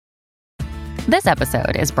This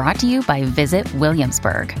episode is brought to you by Visit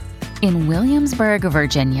Williamsburg. In Williamsburg,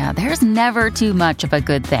 Virginia, there's never too much of a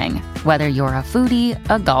good thing. Whether you're a foodie,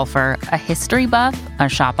 a golfer, a history buff, a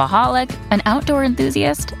shopaholic, an outdoor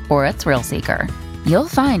enthusiast, or a thrill seeker, you'll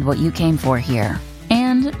find what you came for here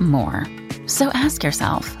and more. So ask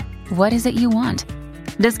yourself, what is it you want?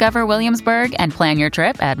 Discover Williamsburg and plan your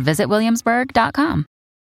trip at visitwilliamsburg.com.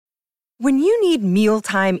 When you need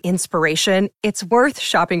mealtime inspiration, it's worth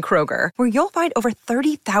shopping Kroger, where you'll find over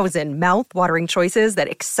 30,000 mouth-watering choices that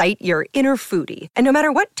excite your inner foodie. And no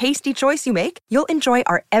matter what tasty choice you make, you'll enjoy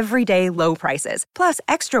our everyday low prices, plus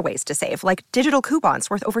extra ways to save, like digital coupons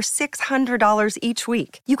worth over $600 each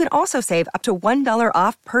week. You can also save up to $1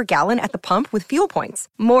 off per gallon at the pump with fuel points.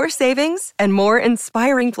 More savings and more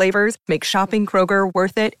inspiring flavors make shopping Kroger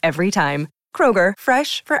worth it every time. Kroger,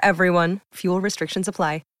 fresh for everyone. Fuel restrictions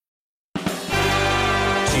apply.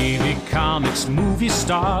 TV, comics, movie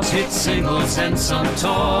stars, hit singles and some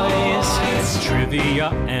toys. It's trivia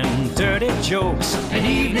and dirty jokes, an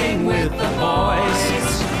evening with the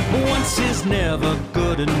boys. Once is never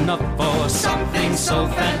good enough for something so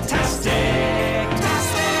fantastic.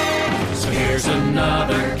 So here's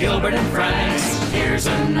another Gilbert and Franks. Here's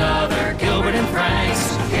another Gilbert and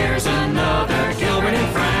Franks. Here's another Gilbert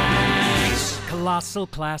and Franks. Colossal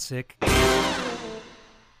classic.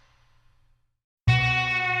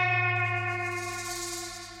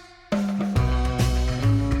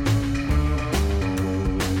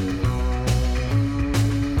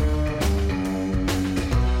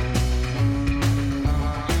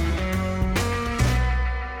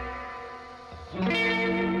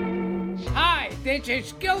 This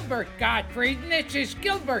is Gilbert Gottfried, and this is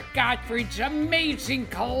Gilbert Gottfried's amazing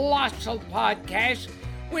Colossal podcast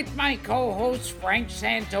with my co-host Frank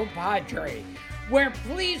Santopadre. We're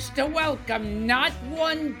pleased to welcome not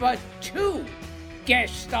one but two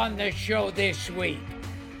guests on the show this week.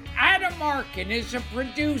 Adam Arkin is a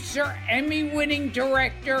producer, Emmy-winning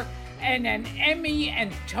director, and an Emmy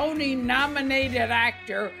and Tony-nominated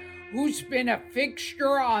actor who's been a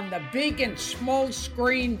fixture on the big and small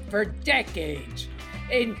screen for decades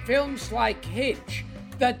in films like Hitch,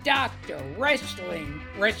 The Doctor, Wrestling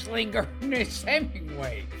Ernest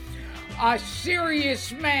Hemingway, A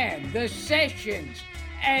Serious Man, The Sessions,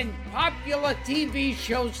 and popular TV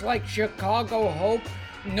shows like Chicago Hope,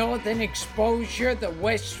 Northern Exposure, The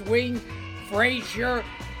West Wing, Frasier,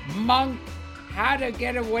 Monk, How to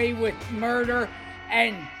Get Away with Murder,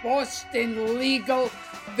 and Boston Legal,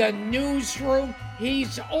 The Newsroom.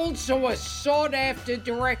 He's also a sought-after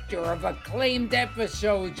director of acclaimed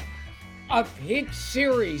episodes of hit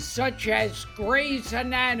series such as Grey's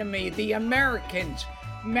Anatomy, The Americans,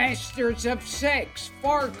 Masters of Sex,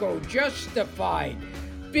 Fargo, Justified,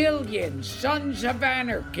 Billions, Sons of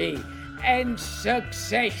Anarchy, and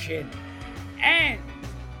Succession. And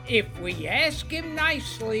if we ask him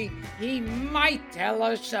nicely, he might tell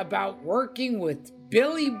us about working with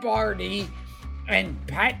Billy Barty and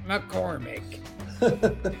Pat McCormick.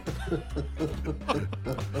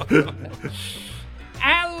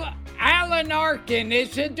 Alan Arkin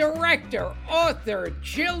is a director, author,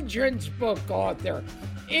 children's book author,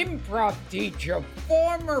 improv teacher,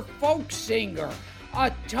 former folk singer,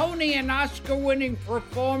 a Tony and Oscar-winning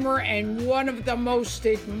performer, and one of the most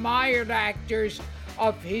admired actors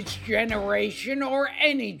of his generation or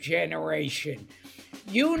any generation.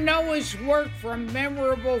 You know his work from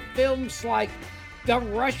memorable films like The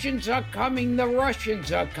Russians Are Coming, The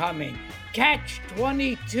Russians Are Coming,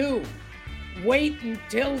 Catch-22, Wait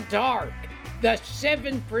Until Dark, The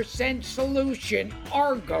 7% Solution,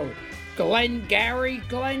 Argo, Glengarry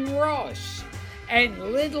Glen Ross,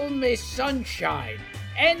 and Little Miss Sunshine,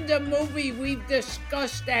 and a movie we've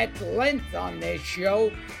discussed at length on this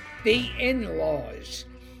show, The In-Laws.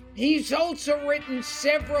 He's also written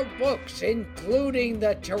several books, including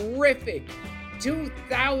the terrific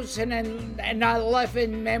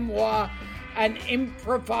 2011 memoir, An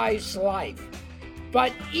Improvised Life.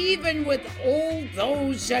 But even with all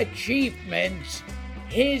those achievements,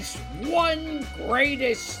 his one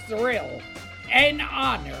greatest thrill and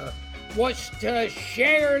honor was to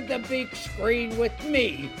share the big screen with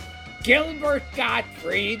me, Gilbert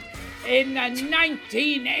Gottfried, in the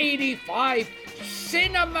 1985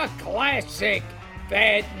 cinema classic,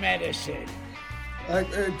 Bad Medicine.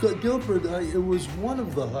 Gilbert, it was one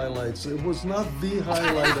of the highlights. It was not the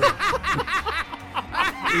highlight.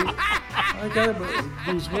 There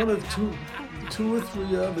was one of two or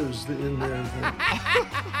three others in there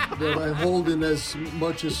that I hold in as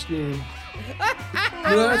much esteem.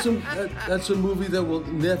 You know, that's a movie that will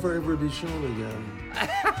never ever be shown again.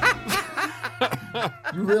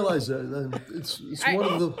 You realize that it's one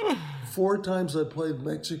of the 4 times I played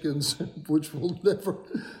Mexicans, which will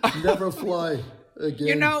never fly again.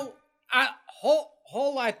 You know,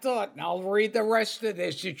 hold that thought, and I'll read the rest of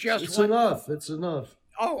this. It's enough. It's enough.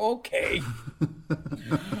 Oh, okay.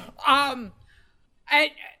 And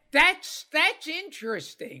that's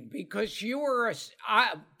interesting because you were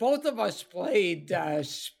both of us played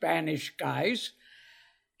Spanish guys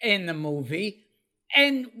in the movie,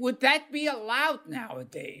 and would that be allowed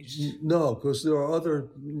nowadays? No, because there are other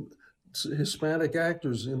Hispanic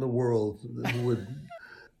actors in the world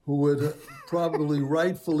who would probably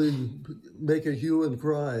rightfully make a hue and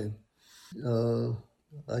cry.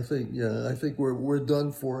 I think we're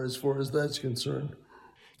done for as far as that's concerned.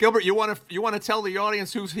 Gilbert, you want to tell the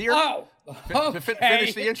audience who's here? Oh, okay.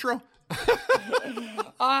 Finish the intro.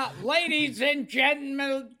 Ladies and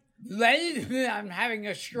gentlemen, I'm having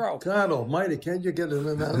a stroke. God almighty, can't you get an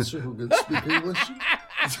announcer who can speak English?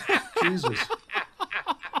 Jesus.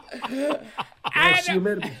 Yes,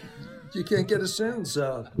 you can't get a sentence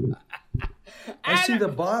out. I see the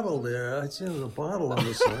bottle there. I see the bottle on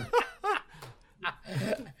the side.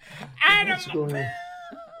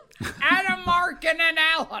 Adam Arkin and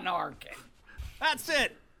Alan Arkin. That's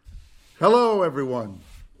it. Hello, everyone.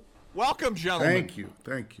 Welcome, gentlemen.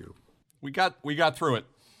 Thank you. We got through it.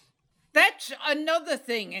 That's another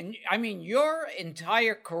thing. And I mean, your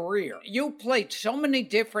entire career, you played so many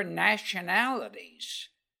different nationalities.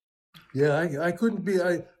 Yeah, I couldn't be,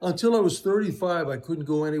 until I was 35, I couldn't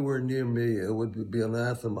go anywhere near me. It would be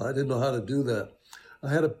anathema. I didn't know how to do that. I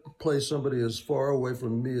had to play somebody as far away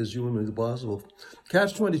from me as humanly possible.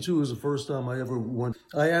 Catch-22 was the first time I ever won.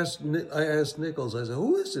 I asked Nichols, I said,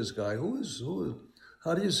 who is this guy? Who is,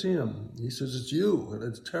 how do you see him? He says, it's you. And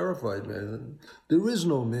it terrified me. There is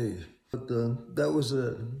no me. But that was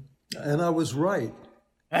it. And I was right.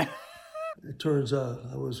 It turns out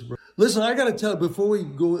I was right. Listen, I got to tell, before we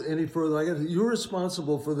go any further, you're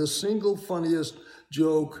responsible for the single funniest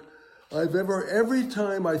joke I've ever, every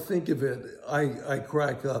time I think of it, I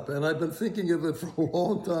crack up. And I've been thinking of it for a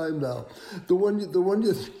long time now. The one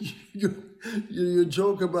you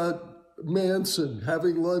joke about Manson,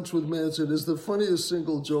 having lunch with Manson, is the funniest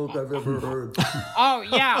single joke I've ever heard. Oh,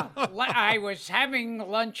 yeah. I was having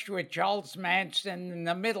lunch with Charles Manson. In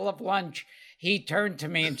the middle of lunch, he turned to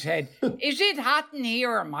me and said, is it hot in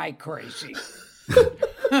here or am I crazy?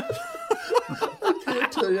 I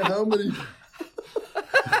can't tell you how many...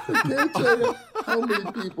 I can't tell you how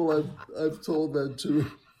many people I've told that to.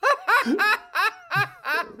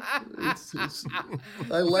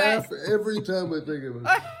 I laugh every time I think of it.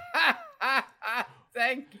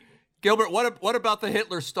 Thank you. Gilbert, what about the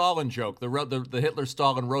Hitler-Stalin joke, the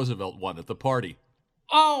Hitler-Stalin-Roosevelt one at the party?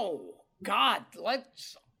 Oh, God,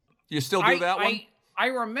 let's... You still do that one? I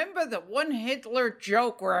remember the one Hitler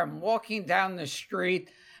joke where I'm walking down the street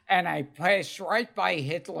and I passed right by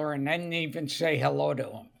Hitler and didn't even say hello to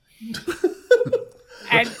him.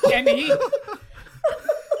 and he...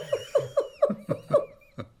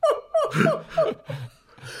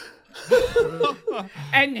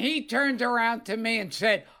 and he turned around to me and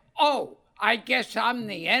said, oh, I guess I'm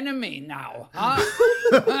the enemy now, huh?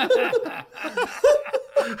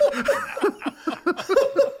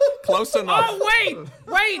 Close enough. Oh,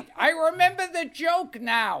 wait, I remember the joke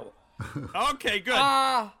now. Okay, good.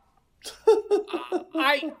 I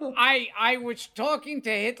was talking to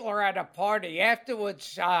Hitler at a party.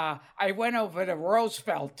 Afterwards, I went over to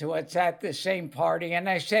Roosevelt, who was at the same party, and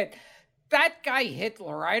I said, that guy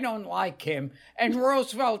Hitler, I don't like him. And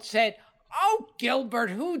Roosevelt said, oh, Gilbert,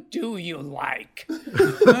 who do you like?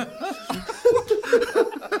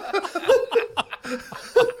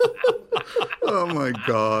 Oh, my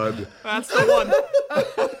God. That's the one.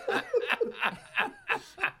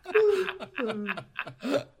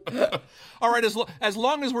 All right, as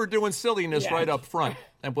long as we're doing silliness right up front,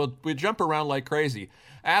 and we'll jump around like crazy.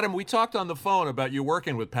 Adam, we talked on the phone about you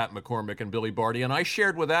working with Pat McCormick and Billy Barty, and I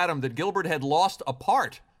shared with Adam that Gilbert had lost a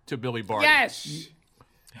part to Billy Barty. Yes.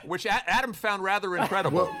 Which Adam found rather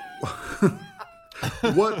incredible.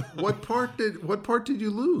 What part did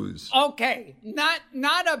you lose? Okay, not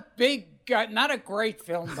a big, not a great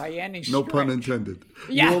film by any stretch. No pun intended.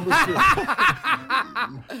 Yeah.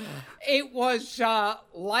 It was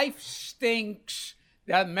Life Stinks,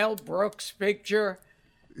 the Mel Brooks picture.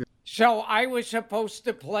 So I was supposed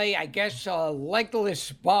to play, I guess, a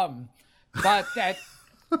legless bum, but at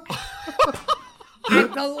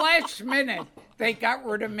the last minute, they got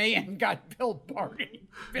rid of me and got Billy Barty.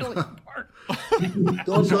 I wouldn't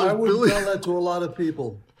tell that to a lot of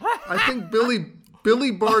people. I think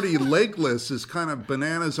Billy Barty legless is kind of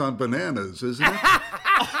bananas on bananas, isn't it?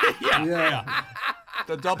 Yeah.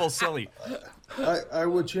 The double silly. I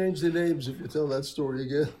would change the names if you tell that story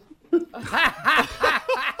again.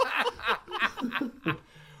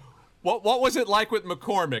 What was it like with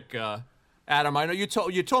McCormick, Adam? I know you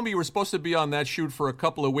told me you were supposed to be on that shoot for a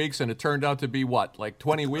couple of weeks, and it turned out to be what, like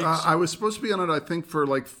 20 weeks? I was supposed to be on it, I think, for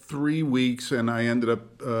like 3 weeks, and I ended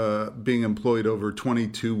up being employed over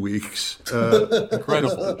 22 weeks.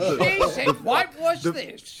 Incredible. Jesus, what was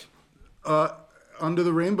this? Under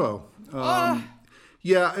the Rainbow.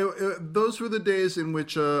 Yeah, those were the days in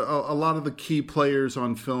which a lot of the key players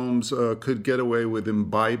on films could get away with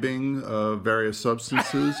imbibing various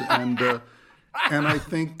substances, and I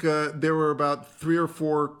think there were about 3 or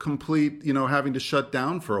 4 complete, having to shut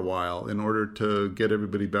down for a while in order to get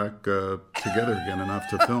everybody back together again enough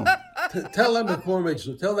to film. Tell that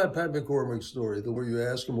Pat McCormick story, the where you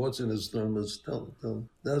ask him what's in his thermos. Tell him.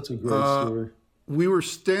 That's a great story. We were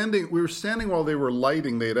standing while they were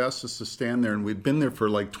lighting. They had asked us to stand there, and we'd been there for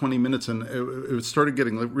like 20 minutes, and it started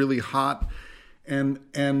getting really hot, and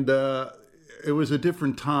it was a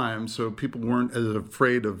different time, so people weren't as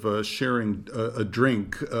afraid of sharing a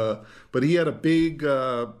drink. But he had a big,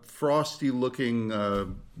 frosty-looking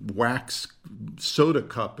wax soda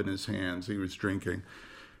cup in his hands. He was drinking.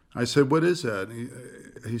 I said, "What is that?" And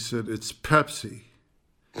he said, "It's Pepsi."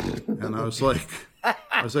 And I was like,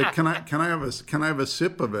 "Can I have a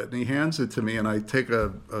sip of it?" And he hands it to me, and I take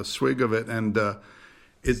a swig of it, and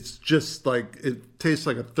it's just like, it tastes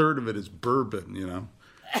like a third of it is bourbon,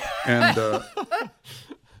 And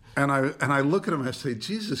and I look at him, I say,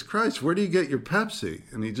 "Jesus Christ, where do you get your Pepsi?"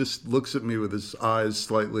 And he just looks at me with his eyes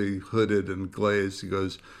slightly hooded and glazed. He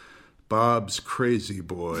goes, "Bob's Crazy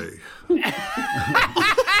Boy."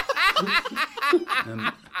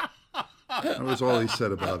 And that was all he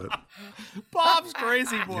said about it. Bob's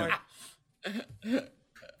Crazy Boy. Yeah.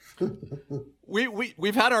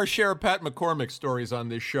 We've had our share of Pat McCormick stories on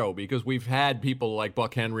this show because we've had people like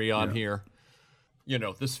Buck Henry on here.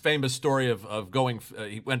 This famous story of going,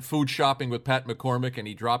 he went food shopping with Pat McCormick, and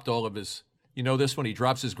he dropped all of his, this one, he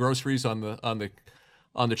drops his groceries on the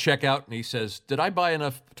checkout, and he says, "Did I buy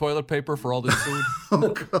enough toilet paper for all this food?" Oh,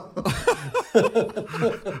 God.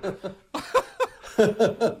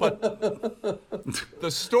 But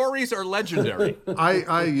the stories are legendary.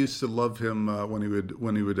 I used to love him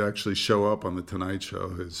when he would actually show up on the Tonight Show.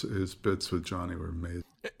 His bits with Johnny were amazing.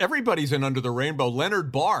 Everybody's in Under the Rainbow.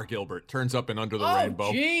 Leonard Barr, Gilbert, turns up in Under the Rainbow.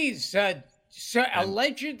 Oh, geez. So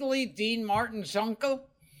allegedly Dean Martin's uncle?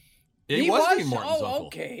 He was Dean Martin's uncle. Oh,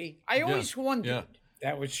 okay. I always wondered.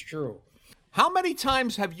 That was true. How many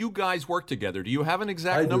times have you guys worked together? Do you have an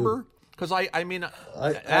exact number? Because Adam,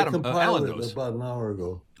 Alan knows. About an hour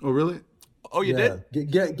ago. Oh, really? Oh, you did?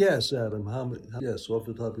 Guess, Adam. How many? Yes, off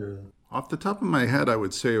the top of your head. Off the top of my head, I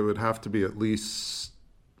would say it would have to be at least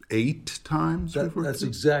 8 times. That's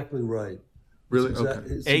exactly right. Really? Okay.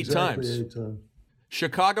 It's 8 exactly times. 8 times.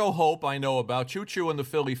 Chicago Hope, I know about. Choo Choo and the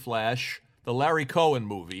Philly Flash, the Larry Cohen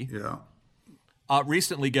movie. Yeah.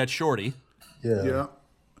 Recently Get Shorty. Yeah.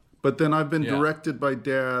 But then I've been directed by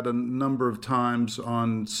Dad a number of times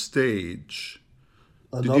on stage.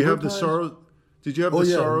 Did you have the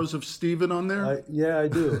Sorrows of Stephen on there? I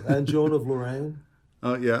do. And Joan of Lorraine.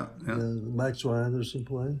 Yeah. Maxwell Anderson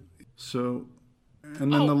play. So,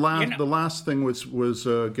 and then the last thing was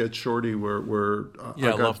Get Shorty, where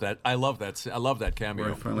I love that. I love that cameo.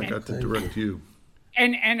 Where I finally got to direct you.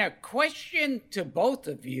 And a question to both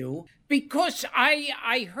of you, because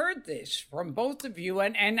I heard this from both of you,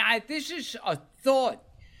 and this is a thought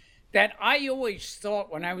that I always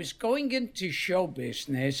thought when I was going into show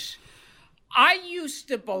business. I used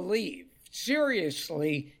to believe,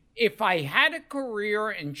 seriously, if I had a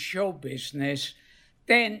career in show business,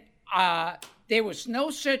 then there was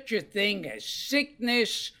no such a thing as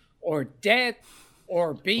sickness or death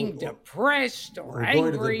or being depressed or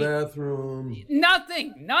angry. Going to the bathroom.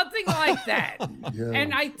 Nothing like that.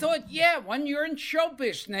 And I thought, when you're in show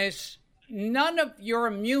business, you're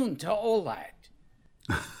immune to all that.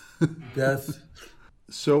 Death.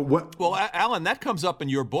 So what? Well, Alan, that comes up in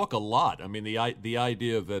your book a lot. I mean, the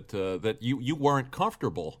idea that you weren't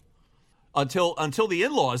comfortable until the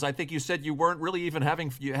in-laws. I think you said you weren't really even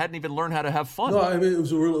you hadn't even learned how to have fun. No, I mean, it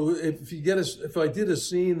was if I did a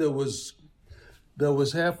scene that was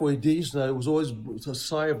halfway decent, it was always a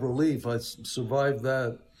sigh of relief. I survived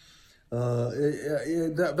that.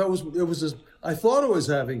 I thought I was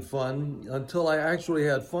having fun until I actually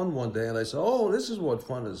had fun one day, and I said, "Oh, this is what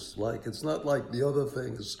fun is like. It's not like the other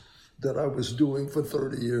things that I was doing for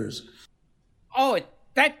 30 years." Oh,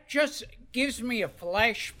 that just gives me a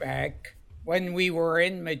flashback when we were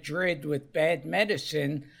in Madrid with Bad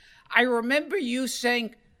Medicine. I remember you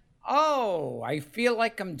saying, Oh, I feel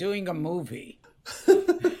like I'm doing a movie.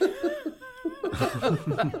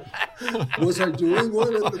 Was I doing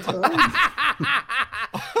one at the time?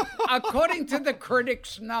 According to the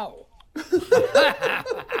critics, no.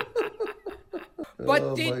 But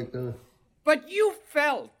Oh my God. But you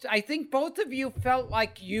felt, I think both of you felt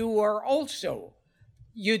like you were also,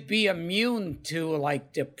 you'd be immune to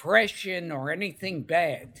like depression or anything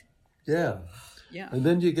bad. Yeah. Yeah. And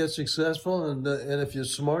then you get successful, and if you're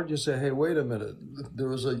smart, you say, "Hey, wait a minute.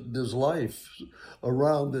 There's life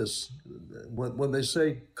around this. When they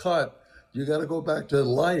say cut, you got to go back to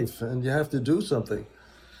life, and you have to do something."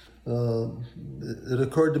 It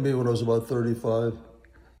occurred to me when I was about 35.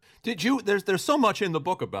 Did you? There's so much in the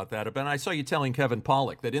book about that. And I saw you telling Kevin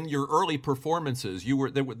Pollak that in your early performances,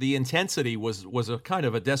 the intensity was a kind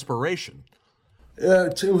of a desperation.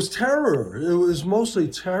 It was terror. It was mostly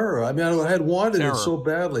terror. I mean, I had wanted it so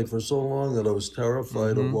badly for so long that I was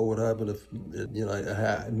terrified of what would happen if, I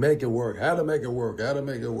had to make it work, how to make it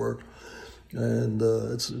work. And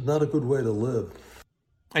it's not a good way to live.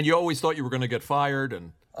 And you always thought you were going to get fired,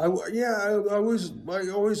 and I always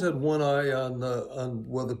had one eye on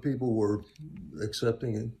whether people were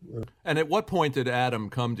accepting it. And at what point did Adam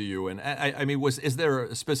come to you? And I mean, is there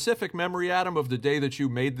a specific memory, Adam, of the day that you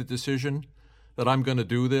made the decision that I'm going to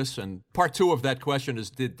do this? And part two of that question is,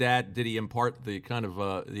 did he impart the kind of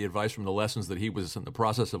the advice from the lessons that he was in the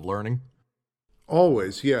process of learning?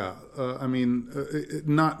 Always, yeah. I mean,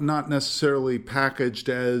 not necessarily packaged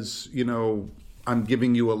as, I'm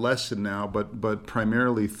giving you a lesson now, but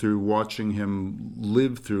primarily through watching him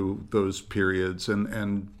live through those periods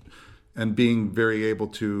and being very able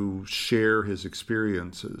to share his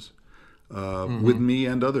experiences with me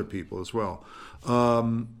and other people as well.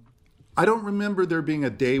 I don't remember there being a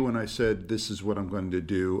day when I said, "This is what I'm going to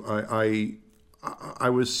do." I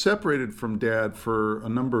was separated from Dad for a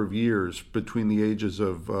number of years between the ages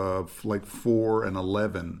of like 4 and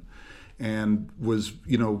 11. And was,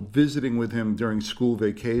 visiting with him during school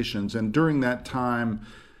vacations. And during that time,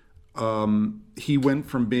 he went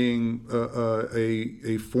from being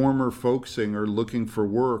a former folk singer looking for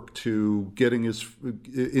work to getting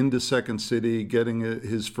into Second City, getting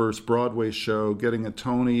his first Broadway show, getting a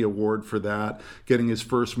Tony Award for that, getting his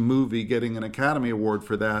first movie, getting an Academy Award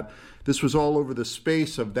for that. This was all over the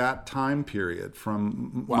space of that time period,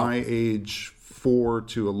 from my age 4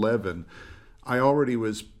 to 11. I already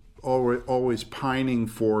was always pining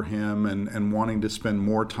for him and wanting to spend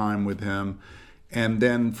more time with him. And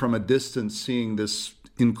then from a distance, seeing this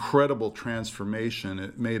incredible transformation,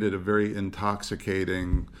 it made it a very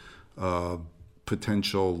intoxicating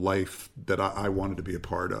potential life that I wanted to be a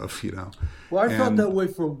part of, Well, I felt that way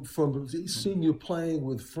from seeing you playing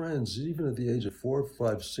with friends, even at the age of 4,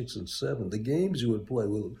 5, 6, and 7. The games you would play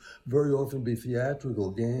would very often be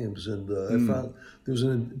theatrical games, and I found there was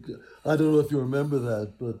I don't know if you remember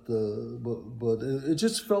that, but it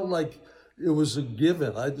just felt like it was a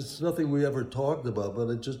given. It's nothing we ever talked about, but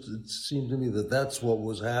it seemed to me that that's what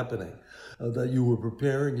was happening. That you were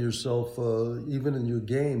preparing yourself, even in your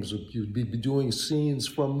games. You'd be doing scenes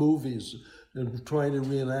from movies and trying to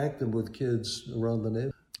reenact them with kids around the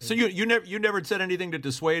neighborhood. So you never said anything to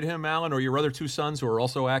dissuade him, Alan, or your other two sons who are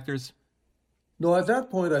also actors? No, at that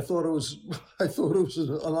point, I thought it was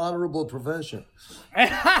an honorable profession.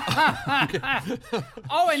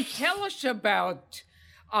 Oh, and tell us about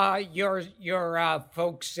your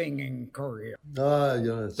folk singing career.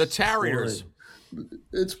 The Terriers. Boring.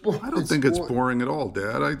 It's boring. I don't think it's boring at all,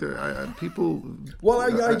 Dad. People. Well,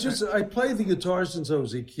 I played the guitar since I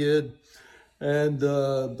was a kid, and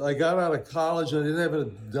I got out of college and I didn't have a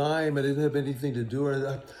dime. I didn't have anything to do.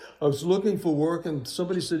 I was looking for work, and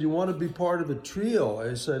somebody said, "You want to be part of a trio?"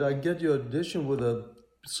 I said, "I can get you an audition with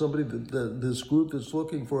somebody this group that's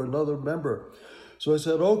looking for another member." So I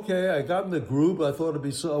said, "Okay." I got in the group. I thought it'd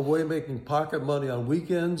be a way of making pocket money on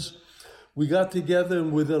weekends. We got together,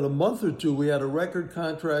 and within a month or two, we had a record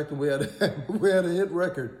contract, and we had a hit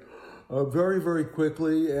record very, very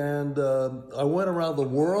quickly. And I went around the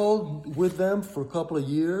world with them for a couple of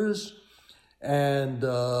years, and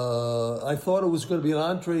I thought it was going to be an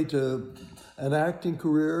entree to an acting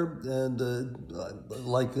career, and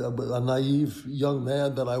like a naive young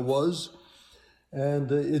man that I was.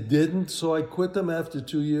 And it didn't, so I quit them after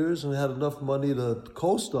 2 years and had enough money to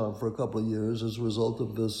co-star for a couple of years as a result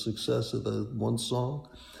of the success of the one song,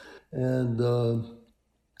 and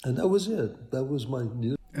that was it. That was my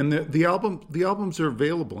music. And the albums are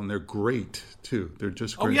available, and they're great too. They're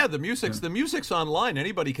just great. Oh yeah, the music's online.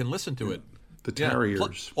 Anybody can listen to it. The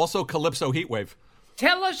Terriers. Also Calypso Heatwave.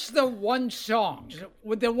 Tell us the one song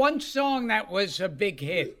that was a big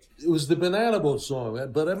hit. It was the Banana Boat song,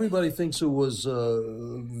 but everybody thinks it was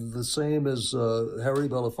the same as Harry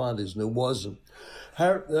Belafonte's, and it wasn't.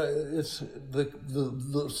 I'll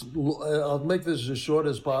make this as short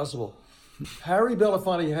as possible. Harry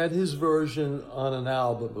Belafonte had his version on an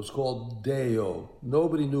album. It was called Deo.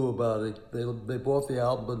 Nobody knew about it. They bought the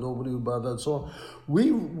album, but nobody knew about that song. We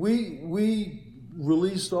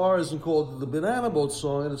released ours and called it the Banana Boat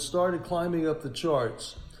song, and it started climbing up the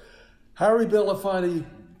charts. Harry Belafonte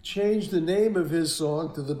changed the name of his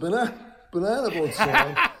song to the Banana Boat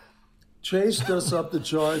song, chased us up the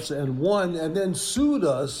charts and won, and then sued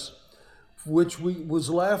us, which was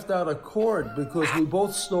laughed out of court because we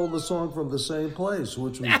both stole the song from the same place,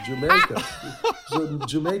 which was Jamaica. So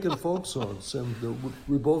Jamaican folk songs, and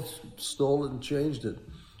we both stole it and changed it.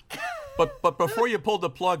 But before you pulled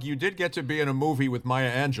the plug, you did get to be in a movie with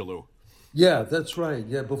Maya Angelou. Yeah, that's right.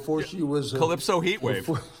 Yeah, before she was Calypso Heatwave.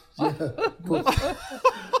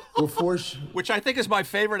 Before she... Which I think is my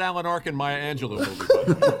favorite Alan Arkin Maya Angelou movie.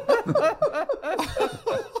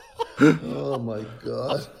 Oh my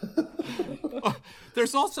God.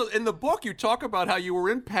 There's also, in the book, you talk about how you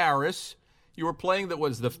were in Paris, you were playing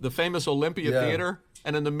the famous Olympia Theater,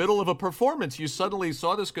 and in the middle of a performance, you suddenly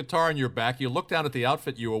saw this guitar on your back, you looked down at the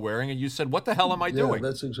outfit you were wearing, and you said, what the hell am I doing? Yeah,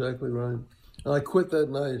 that's exactly right. And I quit that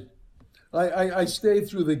night. I stayed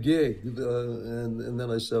through the gig, and then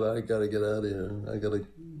I said, I got to get out of here. I got to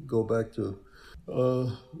go back to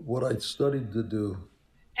what I studied to do.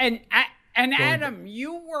 And Adam,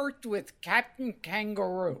 you worked with Captain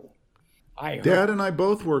Kangaroo. Dad and I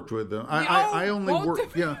both worked with them. I only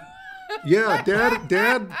worked. Yeah.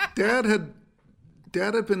 Dad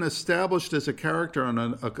had been established as a character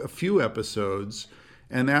on a few episodes,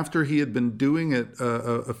 and after he had been doing it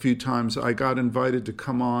a few times, I got invited to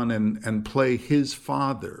come on and play his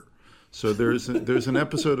father. So there's an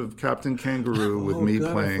episode of Captain Kangaroo with me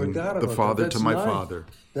playing the father to my father.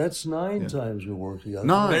 That's 9 times you worked together.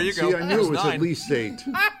 9. There you go. See, I knew it was 9. At least 8.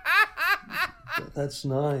 That's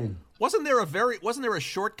 9. Wasn't there a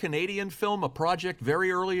short Canadian film, a project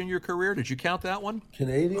very early in your career? Did you count that one?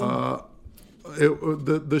 Canadian?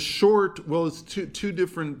 The short, well, it's two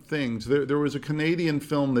different things. There was a Canadian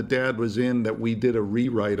film that Dad was in that we did a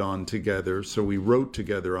rewrite on together, so we wrote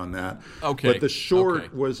together on that. Okay. But the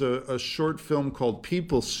short was a short film called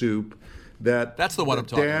People Soup that's the one I'm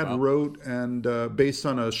talking about. Dad wrote, and based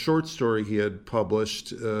on a short story he had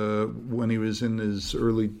published when he was in his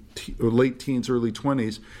late teens, early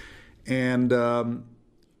 20s. And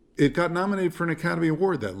it got nominated for an Academy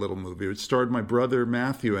Award, that little movie. It starred my brother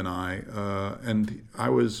Matthew and I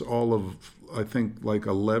was all of, I think, like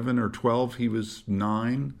 11 or 12. He was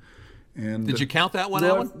 9. And did you count that one,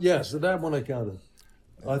 Alan? Yes, that one I counted.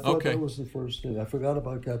 I thought that was the first thing. I forgot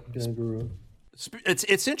about Captain Kangaroo.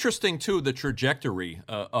 It's interesting, too, the trajectory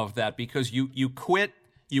of that, because you quit,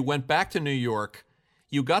 you went back to New York,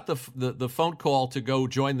 you got the phone call to go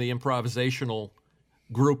join the improvisational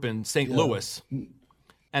group in St. Louis.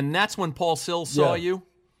 And that's when Paul Sills saw you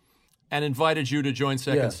and invited you to join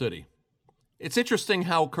Second City. It's interesting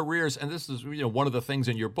how careers, and this is one of the things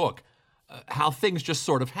in your book, how things just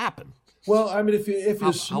sort of happen. Well, I mean, if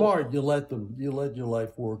you're smart, you let your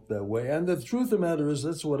life work that way. And the truth of the matter is,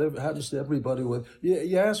 that's what happens to everybody.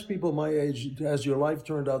 You ask people my age, has your life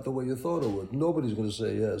turned out the way you thought it would? Nobody's going to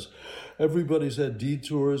say yes. Everybody's had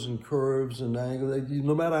detours and curves and angles.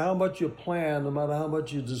 No matter how much you plan, no matter how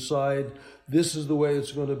much you decide, this is the way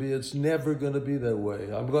it's going to be, it's never going to be that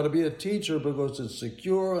way. I'm going to be a teacher because it's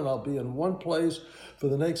secure, and I'll be in one place for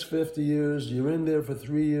the next 50 years. You're in there for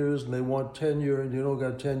 3 years, and they want tenure, and you don't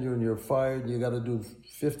got tenure, and you're fired, and you got to do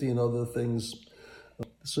 15 other things.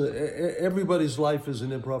 So everybody's life is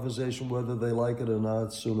an improvisation, whether they like it or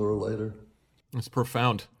not, sooner or later. It's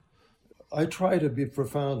profound. I try to be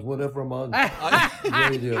profound whenever I'm on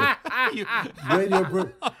radio.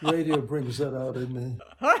 Radio brings that out in me.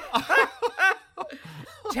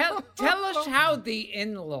 Tell us how the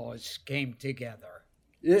in-laws came together.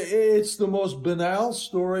 It's the most banal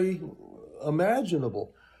story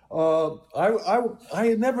imaginable. I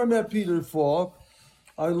had never met Peter Falk.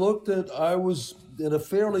 I was in a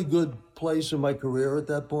fairly good place in my career at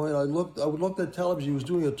that point. I looked at television. He was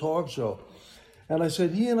doing a talk show. And I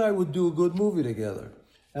said, he and I would do a good movie together.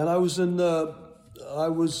 And I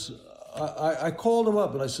called him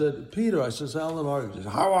up and I said, Peter, I said, Alan Arkin. He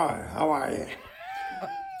said, how are you?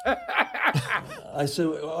 I said,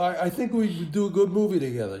 I think we could do a good movie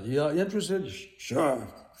together. You interested? Sure.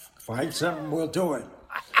 Find something, we'll do it.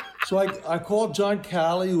 So I called John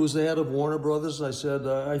Calley, who was the head of Warner Brothers, and I said,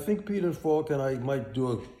 I think Peter Falk and I might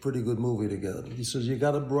do a pretty good movie together. He says, you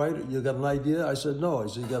got a writer? You got an idea? I said, no. He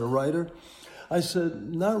said, you got a writer? I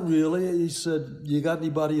said, not really. He said, you got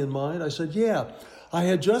anybody in mind? I said, yeah. I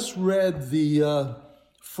had just read the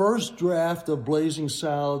first draft of Blazing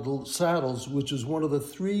Saddles, which is one of the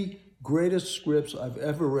 3 greatest scripts I've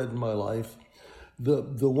ever read in my life.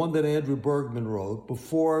 The one that Andrew Bergman wrote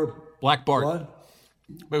before... Black Bart. What?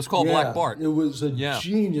 It was called Black Bart. It was a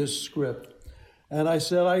genius script. And I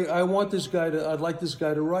said, I'd like this guy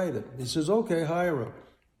to write it. He says, okay, hire him.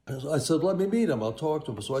 I said, let me meet him. I'll talk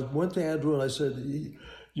to him. So I went to Andrew and I said,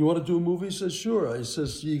 you want to do a movie? He says, sure. He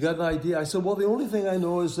says, you got an idea? I said, well, the only thing I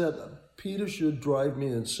know is that Peter should drive me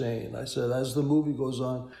insane. I said, as the movie goes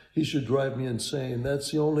on, he should drive me insane.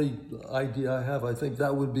 That's the only idea I have. I think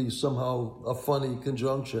that would be somehow a funny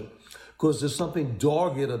conjunction because there's something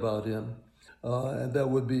dogged about him. And that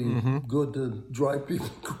would be good to drive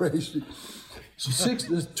people crazy. So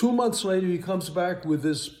 2 months later, he comes back with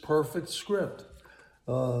this perfect script.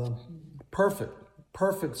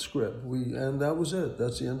 Perfect script. And that was it.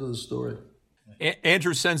 That's the end of the story.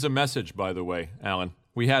 Andrew sends a message, by the way, Alan.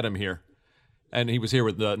 We had him here. And he was here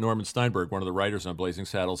with Norman Steinberg, one of the writers on Blazing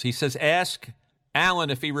Saddles. He says, ask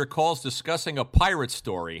Alan if he recalls discussing a pirate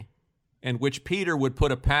story in which Peter would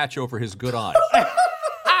put a patch over his good eye.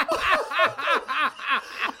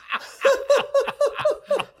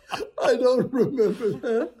 I don't remember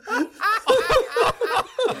that.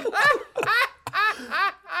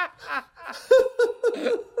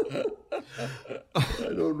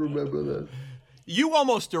 I don't remember that. You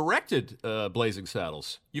almost directed Blazing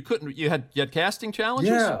Saddles. You couldn't. You had casting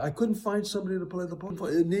challenges. Yeah, I couldn't find somebody to play the part.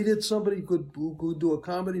 It needed somebody who could do a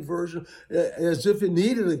comedy version, as if it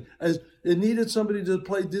needed somebody to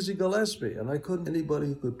play Dizzy Gillespie, and I couldn't. Anybody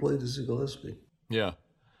who could play Dizzy Gillespie. Yeah.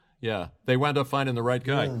 They wound up finding the right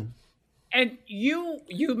guy. Yeah. And you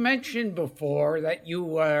mentioned before that you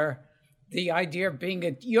were the idea of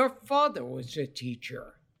being your father was a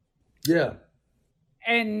teacher. Yeah.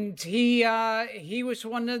 And he was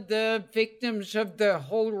one of the victims of the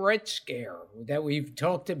whole Red Scare that we've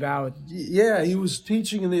talked about. Yeah, he was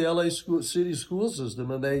teaching in the LA city school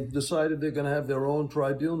system, and they decided they're going to have their own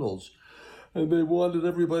tribunals. And they wanted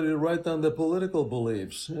everybody to write down their political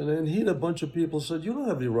beliefs. And then he and a bunch of people said, you don't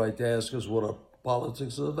have any right to ask us what our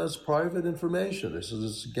politics are. That's private information. He says,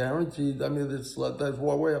 it's guaranteed. I mean, that's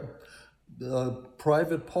why we have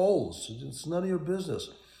private polls. It's none of your business.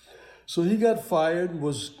 So he got fired,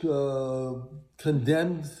 was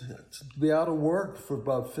condemned to be out of work for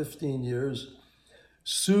about 15 years,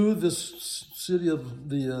 sued the city of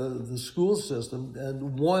the school system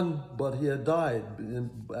and won, but he had died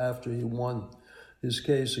after he won his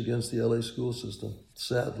case against the LA school system,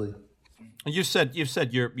 sadly. And you said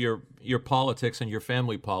your politics and your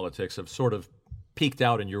family politics have sort of peeked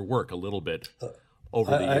out in your work a little bit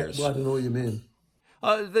over the years. I don't know what you mean.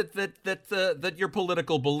 That your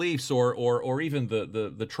political beliefs or even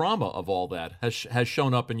the trauma of all that has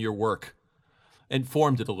shown up in your work and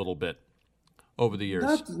formed it a little bit over the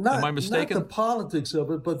years. Am I mistaken? Not the politics of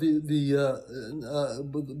it, but the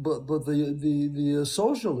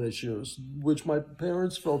social issues, which my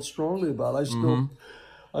parents felt strongly about.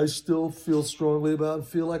 I still feel strongly about and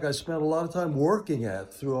feel like I spent a lot of time working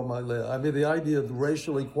at throughout my life. I mean, the idea of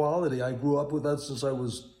racial equality, I grew up with that since I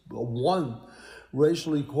was one.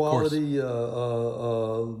 Racial equality,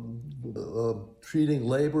 treating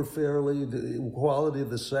labor fairly, the equality of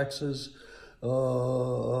the sexes,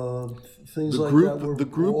 things like that. The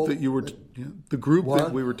group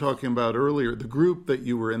that we were talking about earlier, the group that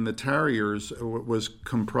you were in, the Tarriers, was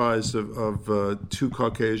comprised of 2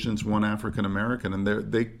 Caucasians, 1 African American, and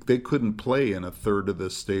they couldn't play in a third of the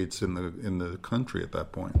states in the country at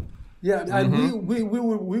that point. Yeah, and we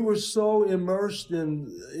were so immersed in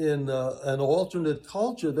an alternate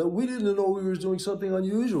culture that we didn't know we were doing something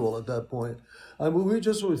unusual at that point. I mean, we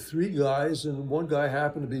just were 3 guys, and one guy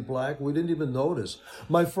happened to be black. We didn't even notice.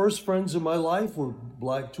 My first friends in my life were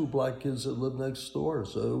 2 black kids that lived next door.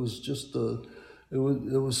 So it was just it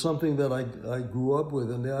was something that I grew up with,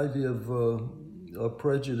 and the idea of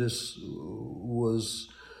prejudice was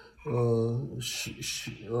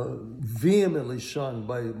vehemently shunned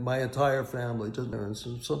by my entire family, just parents,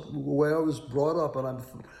 and the way I was brought up, and I'm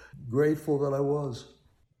grateful that I was.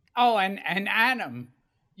 Oh, and Adam,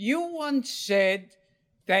 you once said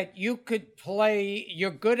that you're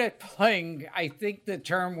good at playing, I think the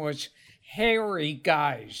term was hairy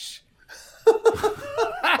guys.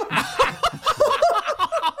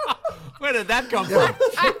 Where did that come from?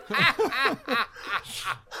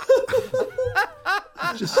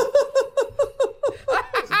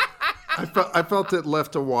 I felt it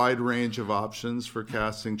left a wide range of options for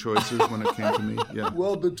casting choices when it came to me. Yeah.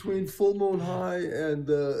 Well, between Full Moon High and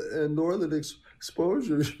Northern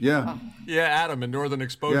Exposure. Yeah. Yeah, Adam in Northern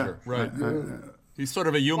Exposure. Yeah. Right. He's sort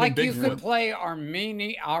of a human Like you Bigfoot. could play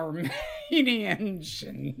Armenians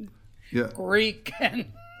and Greek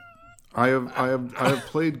and. I have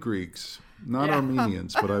played Greeks, not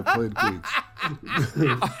Armenians, but I've played Greeks.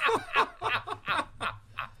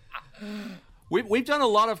 We've done a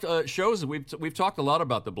lot of shows. We've talked a lot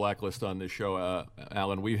about the Blacklist on this show,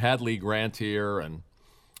 Alan. We've had Lee Grant here, and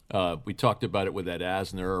we talked about it with Ed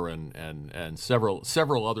Asner and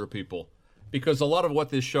several other people, because a lot of what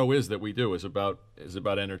this show is that we do is about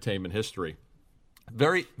entertainment history.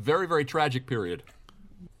 Very, very, very tragic period.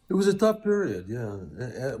 It was a tough period, yeah.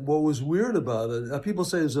 What was weird about it, people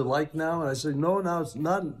say, is it like now? And I say, no, now it's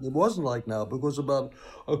not. It wasn't like now, because about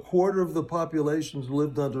a quarter of the population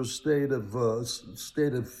lived under a state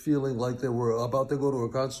of feeling like they were about to go to a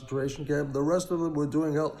concentration camp. The rest of them were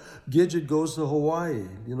doing Gidget goes to Hawaii,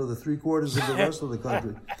 the 3/4 of the rest of the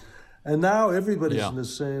country. And now everybody's in the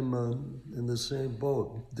same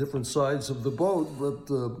boat. Different sides of the boat, but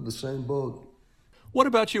the same boat. What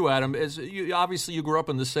about you, Adam? Obviously you grew up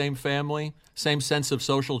in the same family, same sense of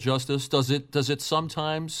social justice. Does it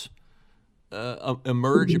sometimes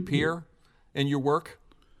appear in your work?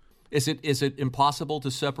 Is it impossible to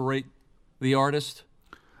separate the artist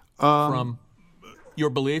from your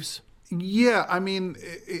beliefs? Yeah, I mean,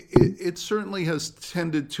 it certainly has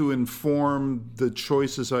tended to inform the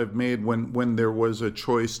choices I've made when there was a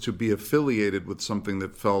choice to be affiliated with something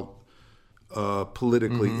that felt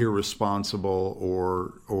politically irresponsible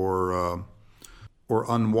or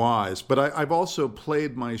unwise. But I've also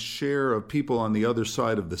played my share of people on the other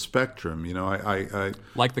side of the spectrum. I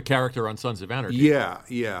like the character on Sons of Anarchy. Yeah,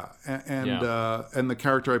 and the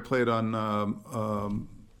character I played on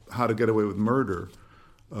How to Get Away with Murder.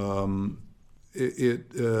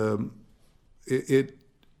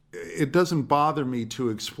 It doesn't bother me to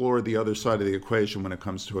explore the other side of the equation when it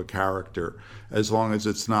comes to a character, as long as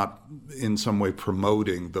it's not in some way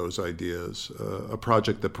promoting those ideas. A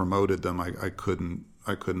project that promoted them, I couldn't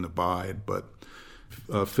abide, but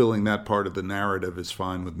filling that part of the narrative is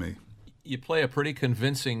fine with me. You play a pretty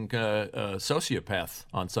convincing sociopath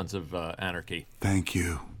on Sons of Anarchy. Thank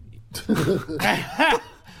you.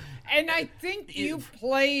 And I think you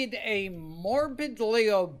played a morbidly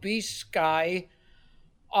obese guy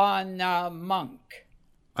on Monk.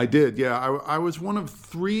 I did, yeah. I was one of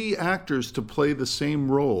 3 actors to play the same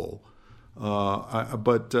role.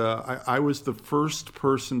 But I was the first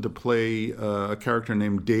person to play a character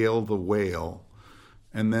named Dale the Whale.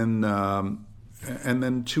 And then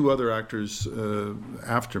 2 other actors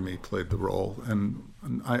after me played the role. And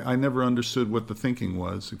I never understood what the thinking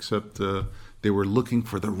was, except they were looking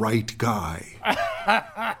for the right guy.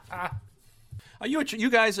 You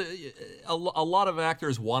guys, a lot of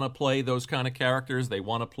actors want to play those kind of characters. They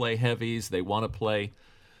want to play heavies. They want to play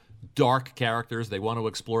dark characters. They want to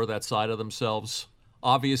explore that side of themselves.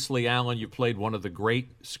 Obviously, Alan, you played one of the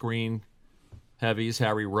great screen heavies,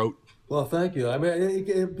 Harry Rote. Well, thank you. I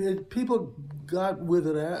mean, people got with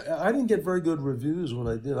it. I didn't get very good reviews when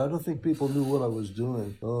I did. I don't think people knew what I was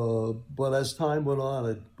doing. But as time went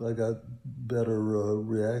on, I got better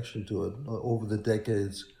reaction to it over the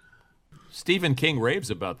decades. Stephen King raves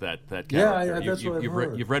about that character. Yeah, that's what I've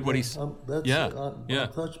heard. You've read what he's... I'm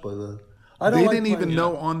touched by that. They didn't even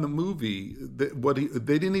know on the movie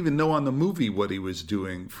they didn't even know on the movie what he was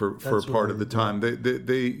doing for part of the time.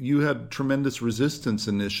 You had tremendous resistance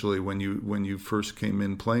initially when you first came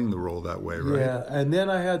in playing the role that way, right? Yeah, and then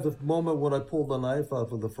I had the moment when I pulled the knife out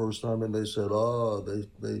for the first time, and they said,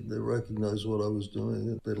 they recognized what I was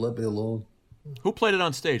doing. They let me alone. Who played it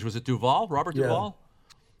on stage? Was it Duvall? Robert Duvall?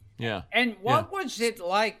 Yeah. And what was it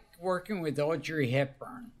like working with Audrey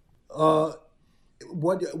Hepburn?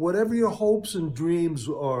 Whatever your hopes and dreams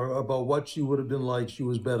are about what she would have been like, she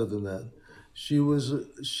was better than that. She was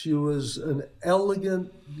an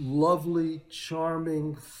elegant, lovely,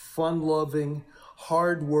 charming, fun-loving,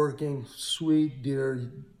 hard-working, sweet,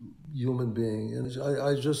 dear human being. And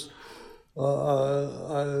I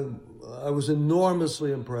was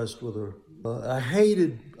enormously impressed with her. I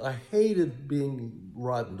hated being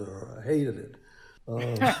rotten to her. I hated it.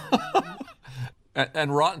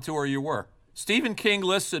 And rotten to her you were. Stephen King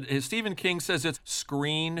says it's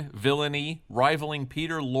screen villainy rivaling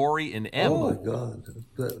Peter Lorre in M. Oh my God,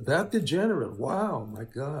 that degenerate! Wow, my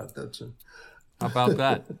God, How about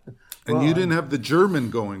that? And you didn't have the German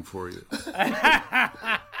going for you. I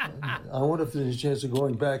wonder if there's a chance of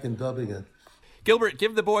going back and dubbing it. Gilbert,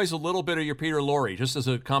 give the boys a little bit of your Peter Lorre, just as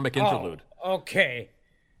a comic interlude. Okay.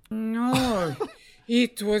 No,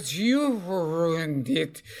 it was you who ruined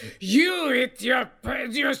it. You, with your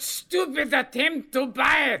stupid attempt to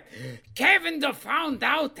buy it. Kevin found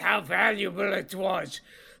out how valuable it was.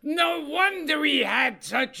 No wonder he had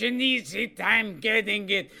such an easy time getting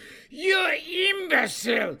it. You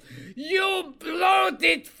imbecile! You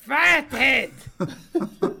bloated fathead!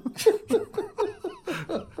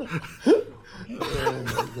 Oh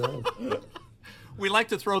my God. We like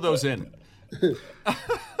to throw those in.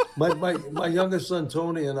 My youngest son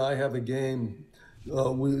Tony and I have a game.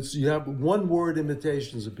 You have one-word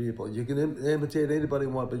imitations of people. You can imitate anybody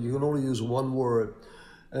you want, but you can only use one word.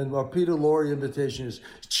 And our Peter Lorre imitation is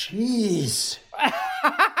cheese.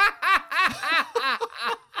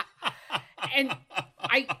 And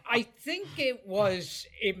I think it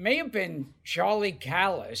may have been Charlie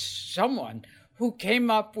Callis, someone who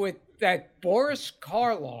came up with that Boris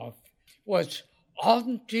Karloff was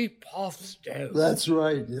anti-pasta. That's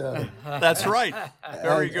right, yeah. That's right.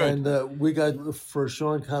 Very good. And we got, for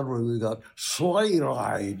Sean Connery, we got sleigh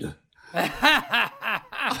ride.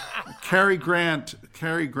 Cary Grant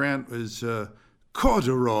was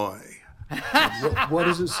corduroy. What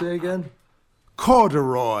does it say again?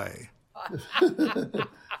 Corduroy.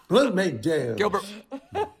 Let me dare. Gilbert.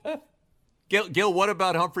 Gil, what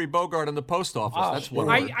about Humphrey Bogart in the post office? That's one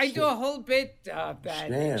word. I do a whole bit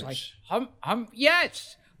that. It's like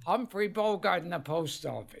yes, Humphrey Bogart in the post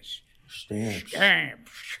office. Stamps.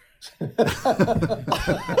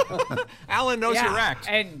 Alan knows your act.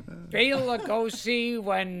 And Bela Lugosi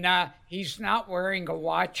when he's not wearing a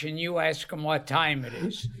watch and you ask him what time it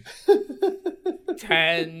is.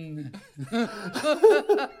 10.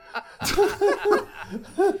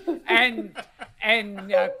 and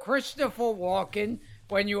Christopher Walken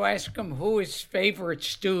when you ask him who his favorite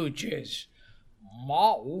stooge is.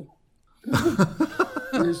 Mao. The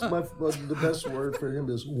best word for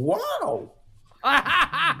him is wow.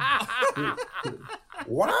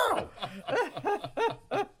 Wow.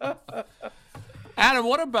 Adam,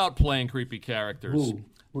 what about playing creepy characters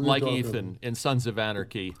like Ethan in Sons of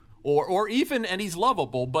Anarchy? Or even, and he's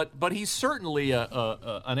lovable, but he's certainly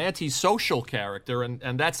an antisocial character,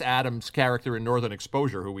 and that's Adam's character in Northern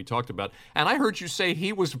Exposure, who we talked about. And I heard you say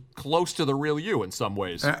he was close to the real you in some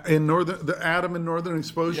ways. The Adam in Northern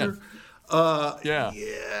Exposure? Yeah.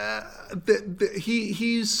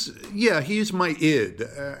 He's my id.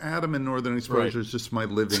 Adam in Northern Exposure is just my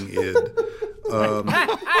living id.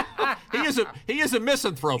 He is a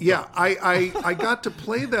misanthrope. Yeah, I got to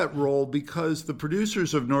play that role because the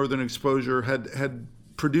producers of Northern Exposure had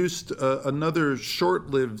produced another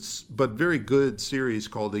short-lived but very good series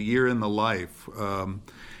called A Year in the Life,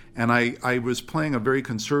 and I was playing a very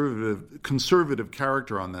conservative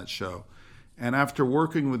character on that show. And after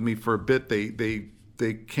working with me for a bit, they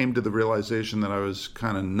came to the realization that I was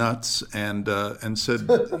kind of nuts and said,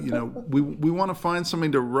 we want to find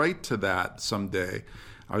something to write to that someday.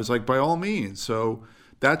 I was like, by all means. So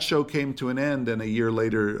that show came to an end, and a year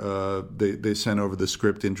later, they sent over the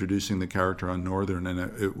script introducing the character on Northern, and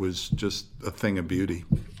it was just a thing of beauty.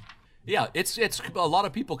 Yeah, it's a lot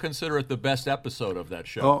of people consider it the best episode of that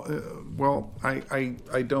show. Well,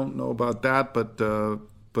 I don't know about that, but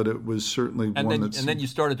it was certainly one that's... And then you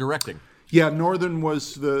started directing. Yeah, Northern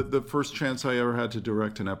was the first chance I ever had to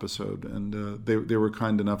direct an episode, and they were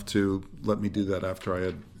kind enough to let me do that after I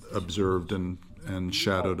had observed and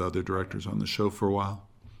shadowed other directors on the show for a while.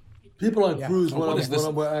 People on cruise, when I'm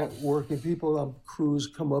working, people on cruise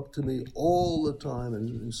come up to me all the time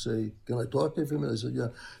and say, "Can I talk to you for a minute?" I said, "Yeah."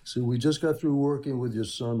 So we just got through working with your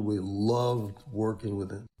son. We loved working with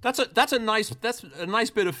him. That's a nice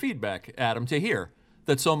bit of feedback, Adam, to hear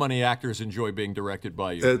that so many actors enjoy being directed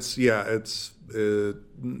by you.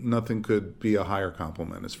 Nothing could be a higher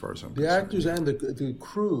compliment as far as I'm concerned. The actors and the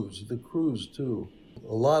crews too.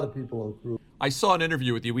 A lot of people on cruise. I saw an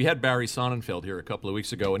interview with you. We had Barry Sonnenfeld here a couple of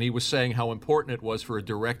weeks ago, and he was saying how important it was for a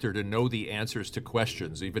director to know the answers to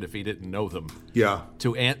questions, even if he didn't know them. Yeah.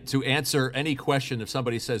 To answer any question, if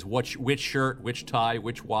somebody says which shirt, which tie,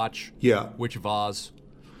 which watch, which vase.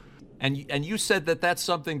 And you said that's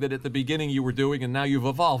something that at the beginning you were doing, and now you've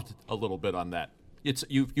evolved a little bit on that.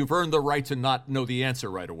 You've earned the right to not know the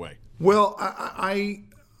answer right away. Well, I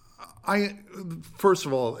first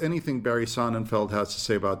of all, anything Barry Sonnenfeld has to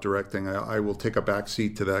say about directing, I will take a back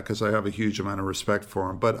seat to that because I have a huge amount of respect for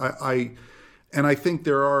him. But I think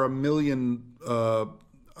there are a million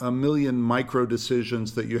micro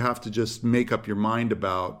decisions that you have to just make up your mind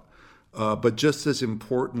about. But just as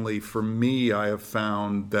importantly, for me, I have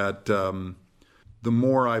found that the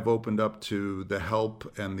more I've opened up to the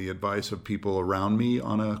help and the advice of people around me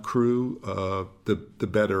on a crew, the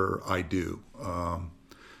better I do.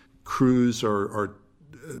 crews are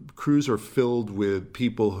filled with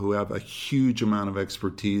people who have a huge amount of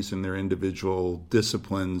expertise in their individual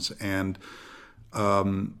disciplines, and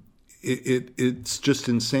it's just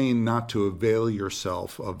insane not to avail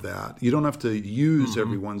yourself of that. You don't have to use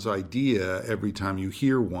everyone's idea every time you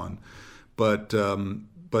hear one, but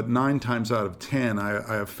 9 times out of 10,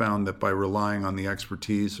 I have found that by relying on the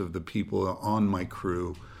expertise of the people on my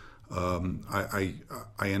crew, I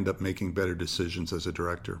end up making better decisions as a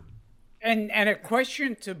director. And a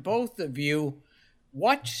question to both of you: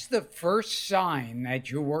 what's the first sign that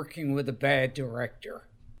you're working with a bad director?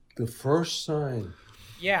 The first sign?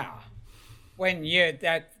 Yeah. When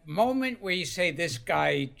that moment where you say, this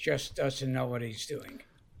guy just doesn't know what he's doing.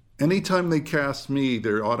 Anytime they cast me,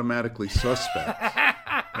 they're automatically suspect.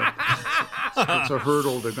 It's a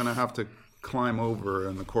hurdle they're going to have to climb over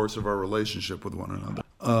in the course of our relationship with one another.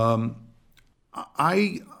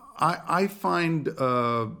 I find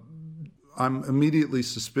I'm immediately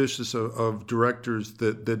suspicious of directors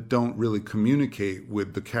that don't really communicate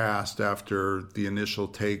with the cast after the initial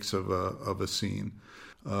takes of a scene.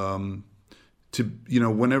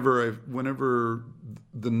 Whenever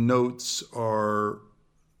the notes are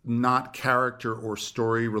not character or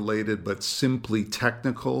story related, but simply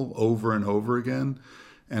technical over and over again,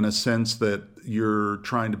 and a sense that you're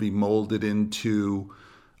trying to be molded into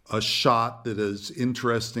a shot that is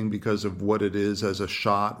interesting because of what it is as a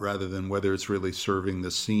shot rather than whether it's really serving the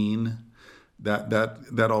scene,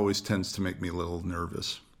 that always tends to make me a little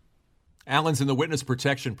nervous. Alan's in the witness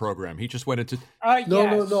protection program. He just went into...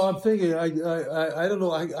 No. I'm thinking. I don't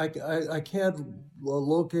know. I can't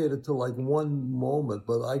locate it to like one moment,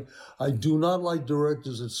 but I do not like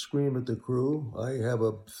directors that scream at the crew. I have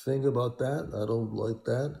a thing about that. I don't like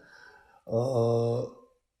that.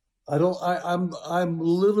 I'm a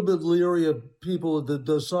little bit leery of people that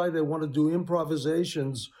decide they want to do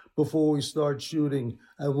improvisations before we start shooting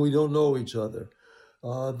and we don't know each other.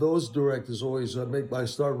 Those directors always make I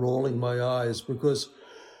start rolling my eyes because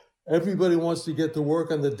everybody wants to get to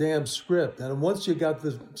work on the damn script. And once you got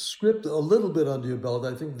the script a little bit under your belt,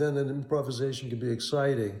 I think then an improvisation can be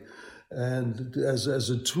exciting and as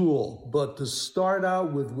a tool. But to start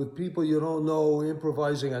out with people you don't know,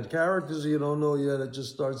 improvising on characters you don't know yet, it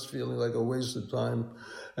just starts feeling like a waste of time.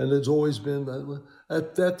 And it's always been,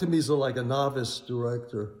 that to me is like a novice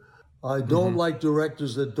director. I don't like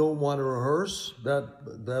directors that don't want to rehearse. That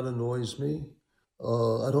annoys me.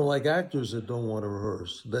 I don't like actors that don't want to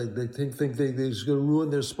rehearse. They think they're just going to ruin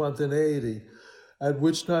their spontaneity. At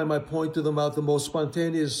which time I point to them out the most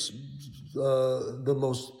spontaneous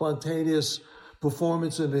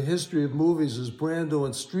performance in the history of movies is Brando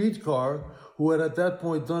in Streetcar, who had at that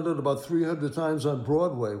point done it about 300 times on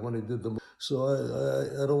Broadway when he did the movie. So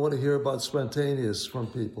I don't want to hear about spontaneous from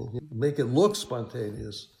people. Make it look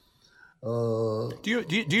spontaneous. Do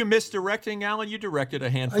you miss directing, Alan? You directed a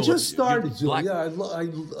handful. I just started to. Yeah,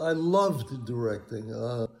 I loved directing.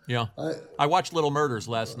 I watched Little Murders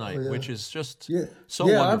last night, which is just so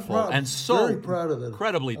wonderful and so very proud of that.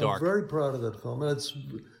 Incredibly dark. I'm very proud of that film, and it's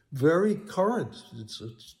very current. It's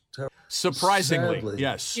terrible. Surprisingly, sadly.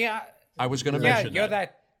 Yes. Yeah, I was going to mention you're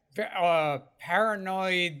that.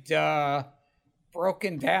 Paranoid,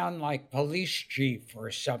 broken down like police chief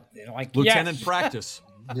or something like Lieutenant Practice.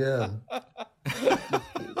 Yeah.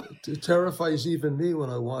 It terrifies even me when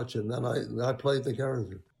I watch it. And then I played the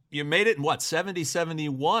character. You made it in what, 70,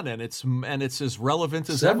 71, and it's as relevant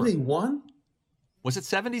as 71? ever. Was it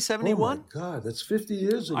 70, 71? Oh my God, that's 50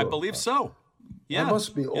 years ago. I believe so. Yeah. I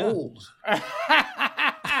must be old.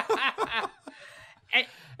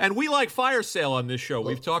 And we like Fire Sale on this show.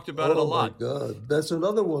 We've talked about it a lot. Oh my God, that's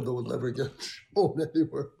another one that would never get shown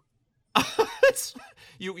anywhere.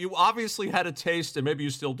 You obviously had a taste, and maybe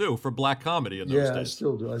you still do, for black comedy in those days. Yeah, I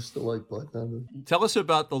still do. I still like black comedy. Tell us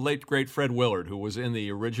about the late, great Fred Willard, who was in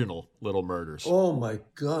the original Little Murders. Oh, my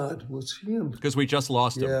God. Was he him? Because we just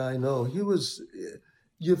lost him. Yeah, I know. He was...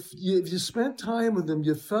 If you spent time with him,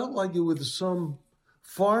 you felt like you were some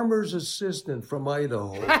farmer's assistant from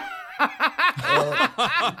Idaho.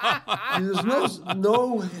 There's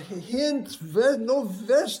no hint, no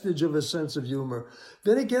vestige of a sense of humor.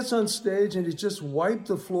 Then he gets on stage and he just wiped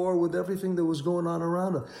the floor with everything that was going on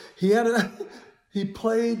around him. He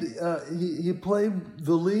played the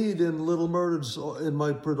lead in Little Murders in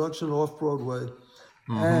my production off Broadway,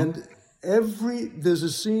 and there's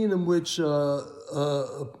a scene in which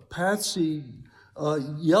Patsy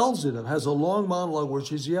yells at him, has a long monologue where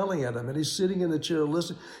she's yelling at him, and he's sitting in the chair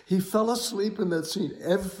listening. He fell asleep in that scene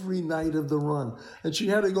every night of the run, and she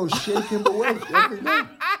had to go shake him awake every night.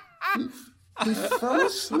 He fell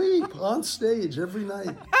asleep on stage every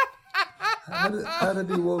night. How did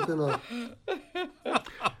he woken up?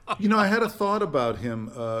 You know, I had a thought about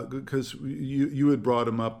him because you had brought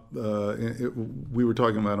him up. We were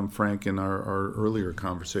talking about him, Frank, in our earlier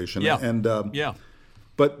conversation. Yeah. And yeah.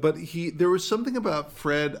 But there was something about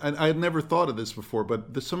Fred, and I had never thought of this before,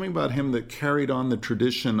 but there's something about him that carried on the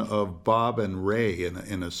tradition of Bob and Ray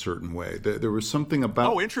in a certain way. There was something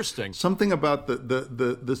about interesting. Something about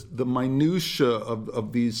the minutia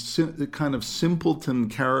of these kind of simpleton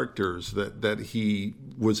characters that he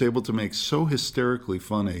was able to make so hysterically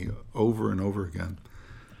funny over and over again.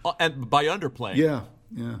 And by underplaying. Yeah.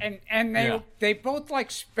 And they both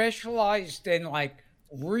like specialized in like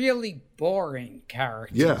really boring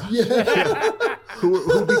characters. Yeah.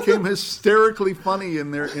 who became hysterically funny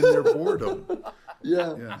in their boredom.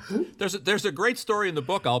 Yeah. There's a great story in the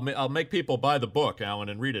book. I'll make people buy the book, Alan,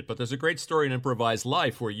 and read it. But there's a great story in Improvised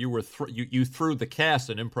Life where you were you threw the cast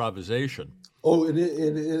in improvisation. Oh, in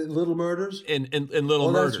Little Murders? In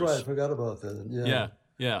Little Murders. Oh, that's right. I forgot about that.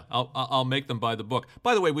 Yeah. I'll make them buy the book.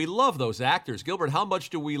 By the way, we love those actors. Gilbert, how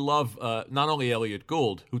much do we love not only Elliot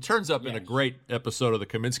Gould, who turns up in a great episode of the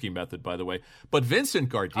Kaminsky Method, by the way, but Vincent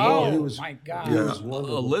Gardenia. Oh, my God. He was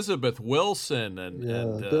wonderful. Elizabeth Wilson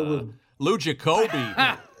and Lou Jacoby.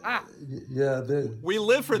 We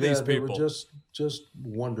live for these people. They were just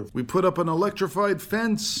wonderful. We put up an electrified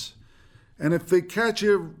fence, and if they catch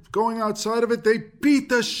you going outside of it, they beat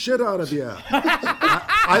the shit out of you.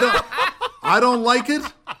 I don't like it,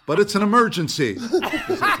 but it's an emergency.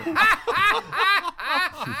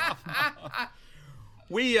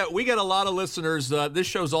 We get a lot of listeners. This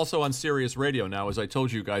show's also on Sirius Radio now, as I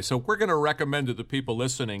told you guys. So we're going to recommend to the people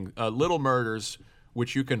listening Little Murders,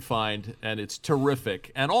 which you can find, and it's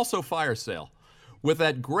terrific. And also Fire Sale. With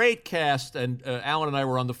that great cast, and Alan and I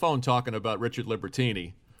were on the phone talking about Richard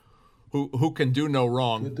Libertini, who can do no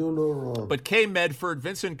wrong. You do no wrong. But Kay Medford,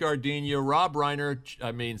 Vincent Gardenia, Rob Reiner,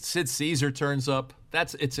 Sid Caesar turns up.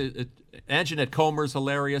 Anjanette Comer's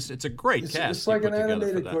hilarious. It's a great cast. It's like an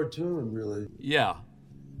animated cartoon, really. Yeah.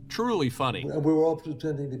 Truly funny. And we were all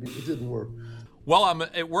pretending to be. It didn't work. Well,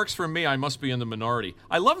 it works for me. I must be in the minority.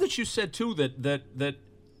 I love that you said, too, that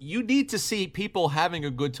you need to see people having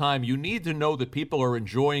a good time. You need to know that people are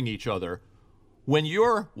enjoying each other when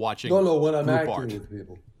you're watching when I'm group acting art. with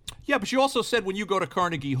people. Yeah, but you also said when you go to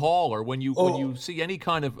Carnegie Hall or when you see any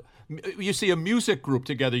kind of you see a music group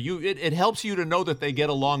together, it helps you to know that they get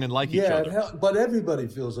along and like each other. Yeah, but everybody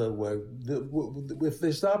feels that way. If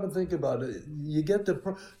they stop and think about it, you get to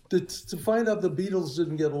find out the Beatles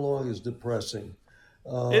didn't get along is depressing.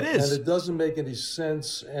 It is, and it doesn't make any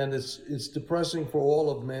sense, and it's depressing for all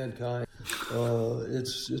of mankind.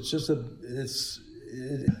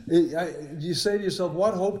 You say to yourself,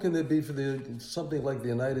 what hope can there be for something like the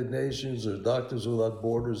United Nations or Doctors Without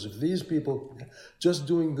Borders if these people just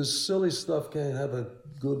doing this silly stuff can't have a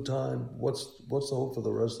good time? What's the hope for the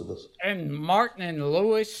rest of us? And Martin and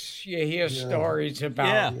Lewis, you hear stories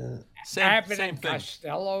about. Abbott same and thing.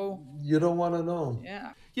 Costello. You don't want to know.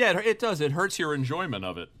 Yeah, it does. It hurts your enjoyment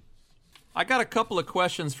of it. I got a couple of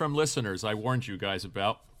questions from listeners I warned you guys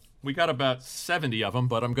about. We got about 70 of them,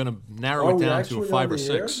 but I'm going to narrow it down to 5 or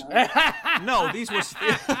 6. No, these were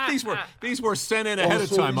sent in ahead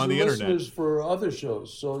of time on the internet. Listeners for other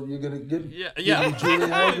shows, so you're going to give me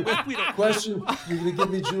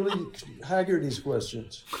Julie Haggerty's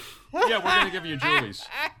questions. Yeah, we're going to give you Julie's.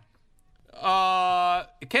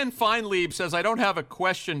 Ken Feinlieb says, I don't have a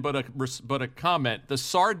question but a comment. The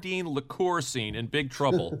sardine liqueur scene in Big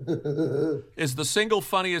Trouble is the single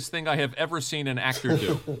funniest thing I have ever seen an actor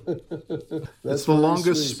do. That's the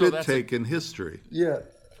longest spit take in history. Yeah.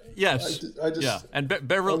 Yes. And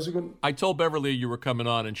Beverly, I told Beverly you were coming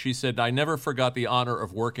on, and she said, I never forgot the honor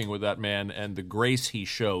of working with that man and the grace he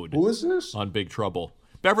showed. Who is this? On Big Trouble.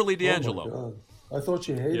 Beverly D'Angelo. Oh my God. I thought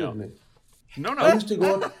she hated me. No. I used to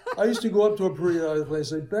go up to her periodically and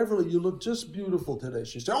say, Beverly, you look just beautiful today.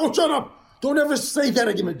 She said, oh, shut up. Don't ever say that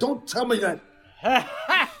again. Don't tell me that.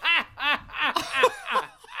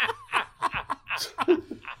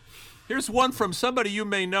 Here's one from somebody you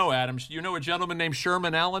may know, Adam. You know a gentleman named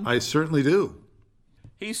Sherman Allen? I certainly do.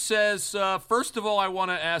 He says, first of all, I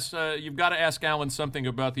want to ask, you've got to ask Alan something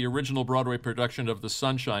about the original Broadway production of The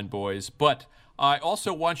Sunshine Boys, but I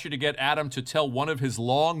also want you to get Adam to tell one of his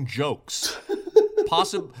long jokes,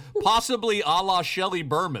 possibly a la Shelley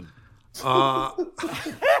Berman.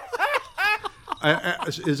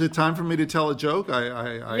 Is it time for me to tell a joke?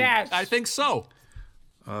 Yes. I think so.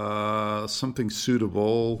 Something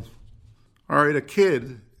suitable. All right, a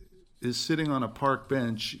kid is sitting on a park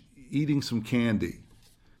bench eating some candy,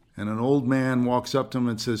 and an old man walks up to him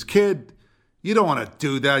and says, Kid, You don't want to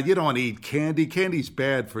do that. You don't want to eat candy. Candy's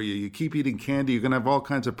bad for you. You keep eating candy, you're going to have all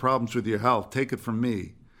kinds of problems with your health. Take it from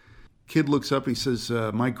me. Kid looks up, he says,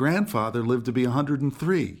 my grandfather lived to be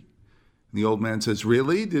 103. And the old man says,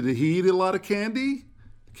 really? Did he eat a lot of candy?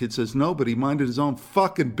 The kid says, no, but he minded his own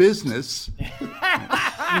fucking business.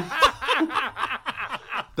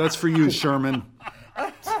 That's for you, Sherman.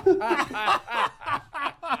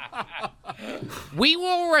 We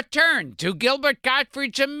will return to Gilbert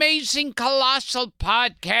Gottfried's amazing colossal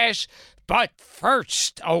podcast, but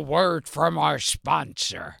first, a word from our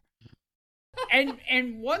sponsor.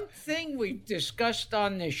 And one thing we've discussed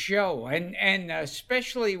on the show, and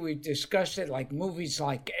especially we've discussed it like movies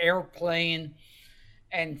like Airplane,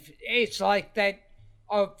 and it's like that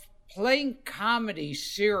of playing comedy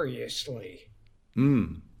seriously.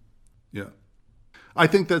 Yeah. I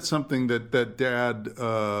think that's something that Dad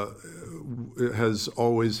has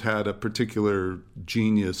always had a particular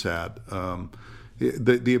genius at.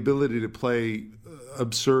 The ability to play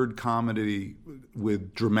absurd comedy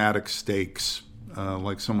with dramatic stakes,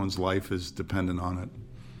 like someone's life is dependent on it.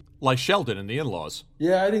 Like Sheldon in The In-Laws.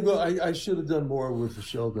 Yeah, I didn't go. I should have done more with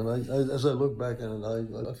Sheldon. As I look back on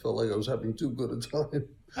it, I felt like I was having too good a time.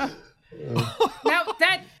 Now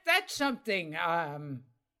that's something.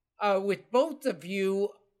 With both of you,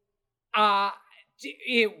 do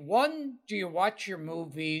you watch your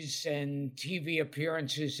movies and TV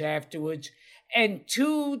appearances afterwards? And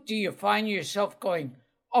two, do you find yourself going,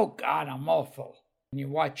 oh, God, I'm awful, when you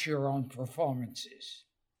watch your own performances?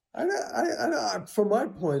 From my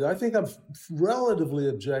point, I think I'm relatively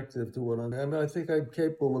objective to what I'm. I mean, I think I'm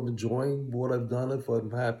capable of enjoying what I've done if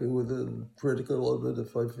I'm happy with it, and critical of it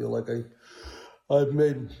if I feel like I've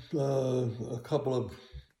made a couple of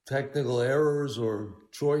technical errors or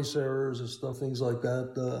choice errors and stuff, things like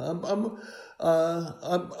that.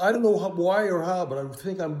 I don't know why or how, but I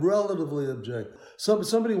think I'm relatively objective.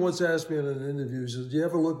 Somebody once asked me in an interview, he says, do you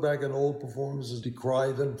ever look back at old performances,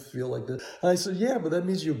 decry them, feel like that? And I said, yeah, but that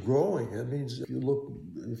means you're growing. That means if you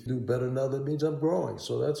do better now, that means I'm growing.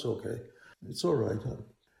 So that's okay. It's all right.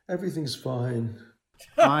 Everything's fine.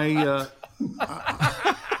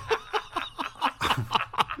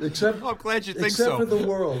 Except, I'm glad you think so. Except for the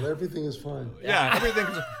world, everything is fine. Yeah, everything,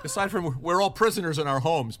 aside from we're all prisoners in our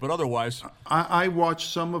homes, but otherwise. I watch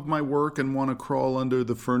some of my work and want to crawl under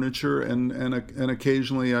the furniture, and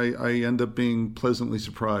occasionally I end up being pleasantly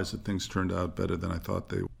surprised that things turned out better than I thought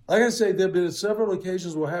they would. I gotta say, there have been several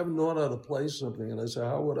occasions where I haven't known how to play something, and I say,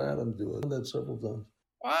 how would Adam do it? I've done that several times.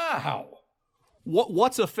 Wow.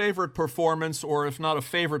 What's a favorite performance, or if not a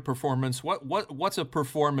favorite performance, what's a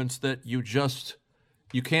performance that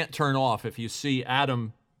you can't turn off if you see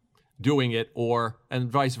Adam doing it,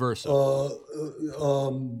 and vice versa? Northern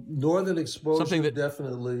Exposure, something that,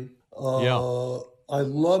 definitely. Yeah. I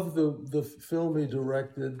love the film he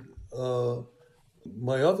directed.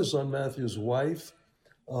 My other son Matthew's wife.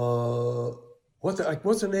 What's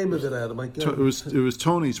the name of it, Adam? It was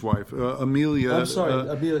Tony's wife, Amelia. I'm sorry,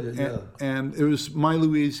 Amelia. Yeah. And it was My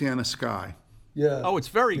Louisiana Sky. Yeah. Oh, it's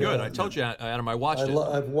very good. I told you, Adam. I watched it.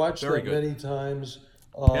 I've watched very that good. many times.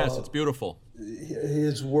 Yes, it's beautiful.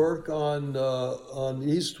 His work on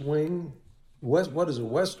East Wing, West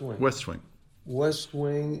Wing. West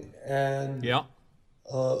Wing, and yeah.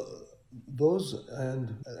 Those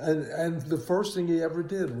and the first thing he ever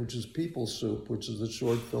did, which is People Soup, which is the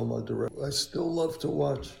short film I directed. I still love to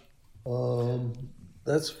watch.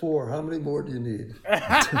 That's 4. How many more do you need?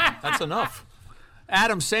 That's enough.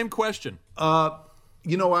 Adam, same question. I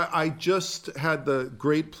just had the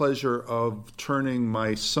great pleasure of turning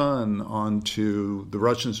my son onto The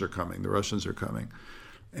Russians Are Coming.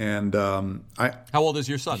 And how old is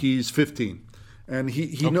your son? He's 15. And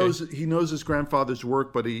he knows his grandfather's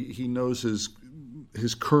work, but he knows his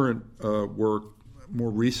current work, more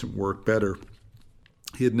recent work, better.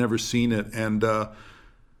 He had never seen it, and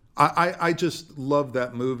I just love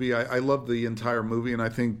that movie. I love the entire movie, and I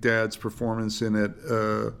think Dad's performance in it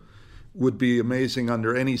would be amazing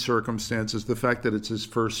under any circumstances. The fact that it's his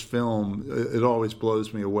first film, it always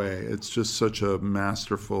blows me away. It's just such a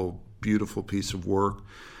masterful, beautiful piece of work.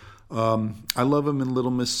 I love him in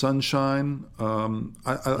Little Miss Sunshine.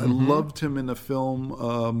 I loved him in a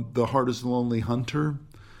film, The Heart is the Lonely Hunter.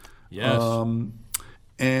 Yes.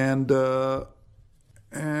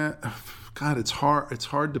 God, it's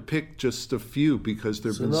hard to pick just a few because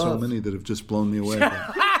there have been so many that have just blown me away.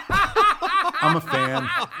 I'm a fan.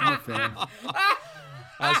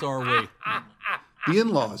 As are we. The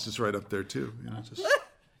In-Laws is right up there too.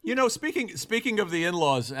 Speaking of The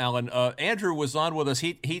In-Laws, Alan, Andrew was on with us.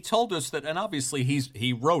 He told us that, and obviously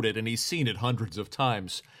he wrote it and he's seen it hundreds of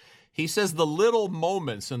times. He says the little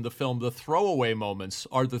moments in the film, the throwaway moments,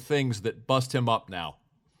 are the things that bust him up now.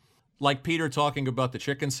 Like Peter talking about the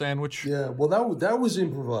chicken sandwich. Yeah, well, that was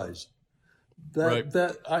improvised.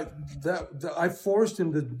 I forced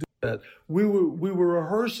him to do that. We were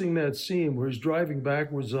rehearsing that scene where he's driving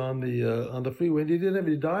backwards on the freeway, and he didn't have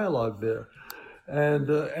any dialogue there,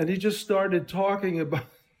 and he just started talking about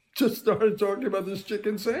this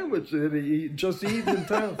chicken sandwich that he just eaten in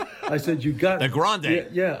town. I said, "You got the grande."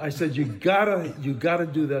 Yeah. I said, "You gotta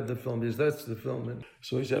do that in the film, because that's the film." And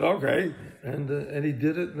so he said, "Okay," and he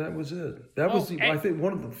did it, and that was it. That was I think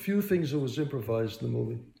one of the few things that was improvised in the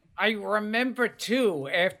movie. I remember too,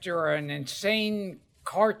 after an insane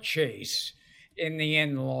car chase in the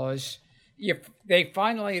in-laws,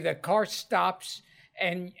 the car stops,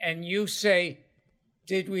 and you say,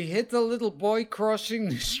 "Did we hit the little boy crossing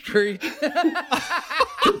the street?"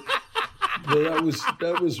 Well,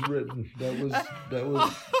 that was written. That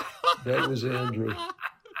was Andrew.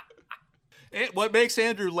 What makes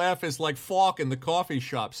Andrew laugh is like Falk in the coffee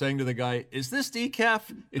shop saying to the guy, "Is this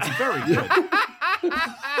decaf? It's very good."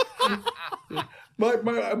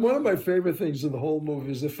 One of my favorite things in the whole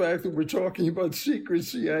movie is the fact that we're talking about secret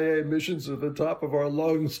CIA missions at the top of our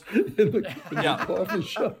lungs in the coffee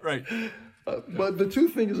shop. Right. But the two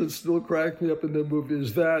things that still crack me up in the movie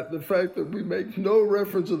is that the fact that we make no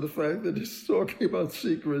reference to the fact that he's talking about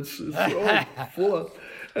secrets is so full of.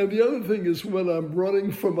 And the other thing is when I'm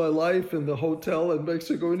running for my life in the hotel in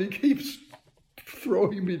Mexico, and he keeps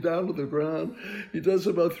throwing me down to the ground. He does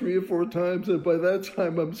about 3 or 4 times, and by that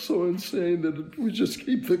time I'm so insane that we just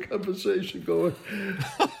keep the conversation going.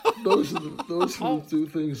 Those are the two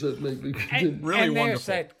things that make me really and wonderful. There's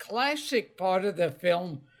that classic part of the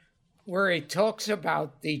film where he talks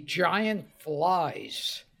about the giant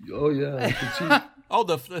flies. Oh yeah, I can see. Oh,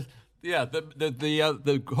 the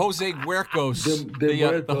Jose Huercos,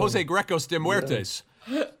 the Jose Grecos de Muertes.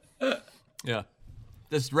 Yeah.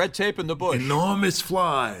 There's red tape in the bush. Enormous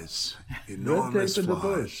flies. Enormous red tape flies. in the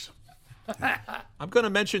bush. I'm going to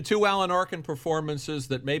mention 2 Alan Arkin performances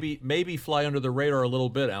that maybe fly under the radar a little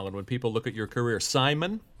bit, Alan, when people look at your career.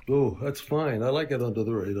 Simon. Oh, that's fine. I like it under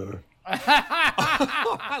the radar.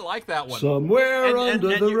 I like that one. Somewhere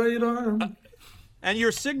under the radar. And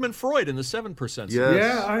you're Sigmund Freud in the 7%. Yes.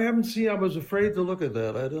 Yeah, I haven't seen. I was afraid to look at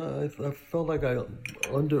that. I felt like I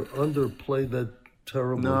underplayed that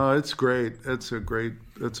terribly. No, it's great. It's a great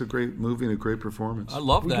movie and a great performance. I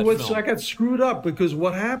love that film. I got screwed up because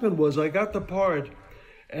what happened was I got the part,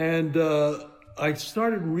 and I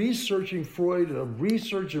started researching Freud,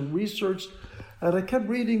 researched, and I kept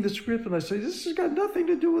reading the script, and I said, "This has got nothing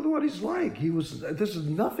to do with what he's like. This has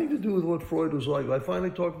nothing to do with what Freud was like." I finally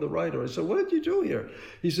talked to the writer. I said, "What did you do here?"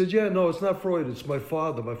 He said, "Yeah, no, it's not Freud. It's my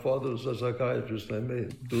father. My father was a psychiatrist. And I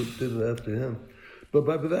did it after him." But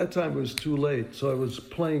by that time, it was too late. So I was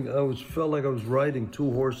playing. Felt like I was riding 2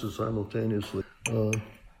 horses simultaneously.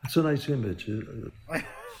 It's a nice image.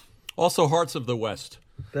 Also, Hearts of the West.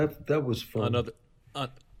 That was fun.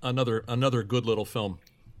 Another good little film.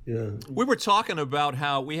 Yeah. We were talking about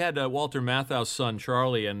how we had Walter Matthau's son,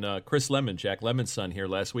 Charlie, and Chris Lemmon, Jack Lemmon's son, here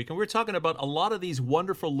last week. And we were talking about a lot of these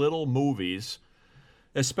wonderful little movies,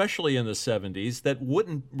 especially in the 70s, that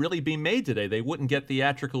wouldn't really be made today. They wouldn't get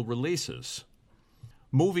theatrical releases.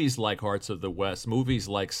 Movies like Hearts of the West, movies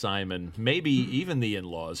like Simon, maybe even The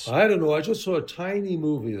In-Laws. I don't know. I just saw a tiny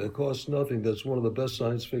movie that costs nothing. That's one of the best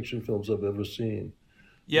science fiction films I've ever seen.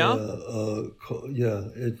 Yeah?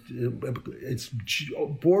 It's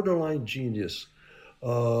borderline genius.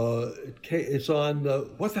 It's on,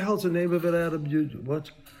 what the hell's the name of it, Adam?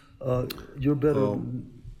 You're better.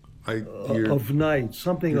 Of Night,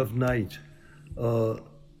 something of Night.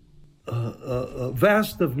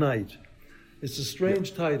 Vast of Night. It's a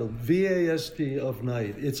strange title, VAST of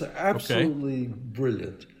Night. It's absolutely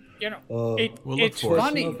brilliant. You know, it's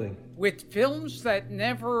funny. With films that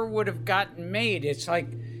never would have gotten made, it's like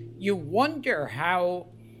you wonder how.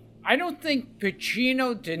 I don't think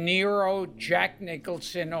Pacino, De Niro, Jack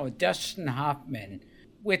Nicholson, or Dustin Hoffman,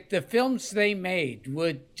 with the films they made,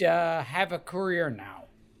 would have a career now.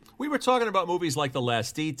 We were talking about movies like The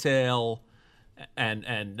Last Detail,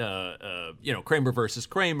 and Kramer versus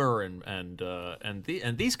Kramer, and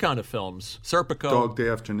these kind of films. Serpico. Dog Day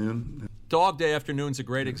Afternoon. Dog Day Afternoon's a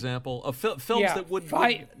great example of films that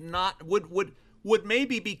would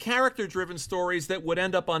maybe be character-driven stories that would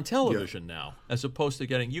end up on television now, as opposed to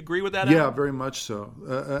getting. You agree with that, Adam? Yeah, very much so.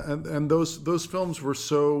 And those films were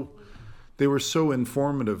so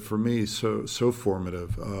informative for me, so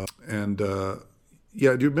formative. Do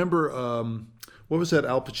you remember? What was that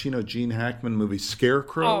Al Pacino, Gene Hackman movie,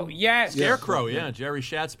 Scarecrow? Oh, yes. Scarecrow, yeah. Jerry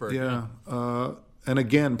Schatzberg. Yeah. And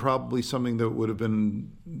again, probably something that would have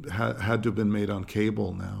been had to have been made on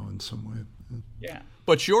cable now in some way. Yeah.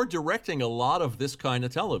 But you're directing a lot of this kind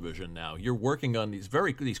of television now. You're working on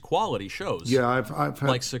these quality shows. Yeah, I've had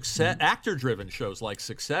like actor-driven shows like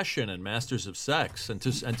Succession and Masters of Sex, and to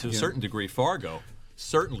a certain degree Fargo.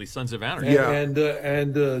 Certainly, Sons of Anarchy. Yeah.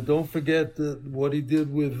 And don't forget what he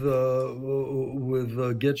did with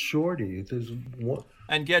Get Shorty.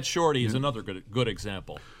 And Get Shorty is another good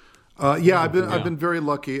example. I've been very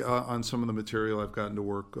lucky on some of the material I've gotten to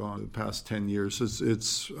work on the past 10 years.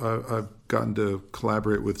 I've gotten to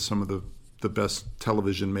collaborate with some of the best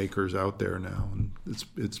television makers out there now, and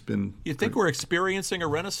it's been. You think we're experiencing a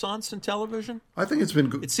renaissance in television? I think it's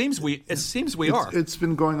been. It seems we are. It's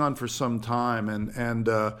been going on for some time, and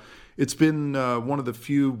it's been one of the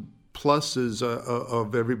few pluses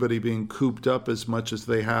of everybody being cooped up as much as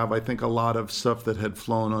they have. I think a lot of stuff that had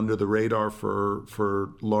flown under the radar for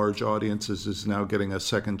large audiences is now getting a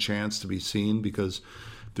second chance to be seen because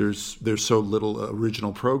there's so little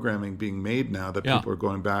original programming being made now that people are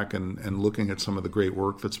going back and looking at some of the great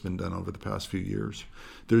work that's been done over the past few years.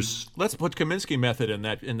 Let's put Kaminsky Method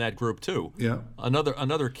in that group too. Yeah.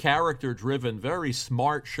 Another character-driven, very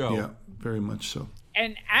smart show. Yeah, very much so.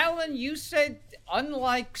 And Alan, you said,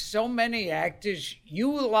 unlike so many actors,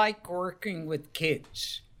 you like working with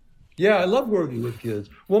kids. Yeah, I love working with kids.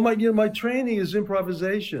 Well, my training is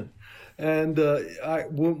improvisation. And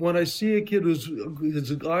when I see a kid his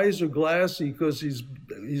eyes are glassy because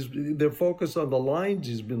they're focused on the lines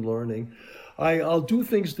he's been learning, I'll do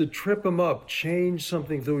things to trip him up, change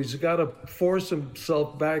something. So he's got to force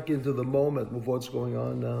himself back into the moment of what's going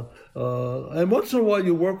on now. And once in a while,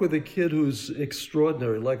 you work with a kid who's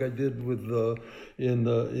extraordinary, like I did with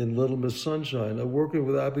in Little Miss Sunshine. Working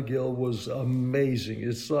with Abigail was amazing.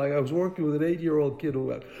 It's like I was working with an 8-year-old kid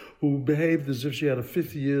who behaved as if she had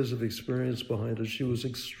 50 years of experience behind her. She was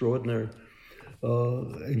extraordinary,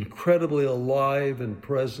 incredibly alive and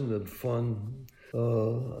present and fun.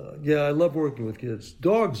 I love working with kids.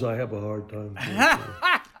 Dogs, I have a hard time.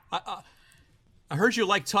 I heard you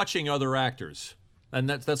like touching other actors, and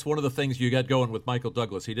that's one of the things you got going with Michael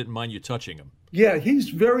Douglas. He didn't mind you touching him. Yeah, he's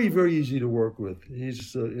very, very easy to work with.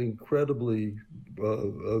 He's incredibly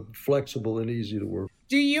flexible and easy to work with.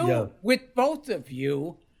 Do you, with both of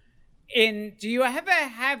you, do you ever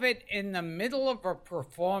have it in the middle of a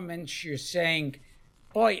performance you're saying,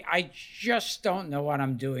 boy, I just don't know what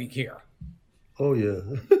I'm doing here? Oh, yeah.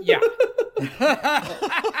 Yeah.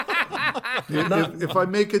 If I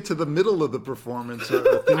make it to the middle of the performance, things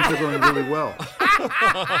are going really well.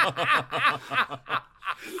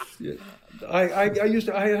 Yeah. I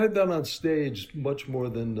had that on stage much more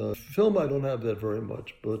than film. I don't have that very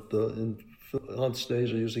much, but on stage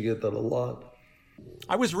I used to get that a lot.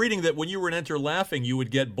 I was reading that when you were in Enter Laughing, you would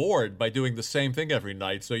get bored by doing the same thing every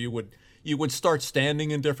night, so you would start standing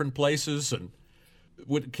in different places and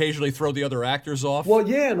would occasionally throw the other actors off? Well,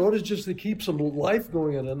 yeah, in order just to keep some life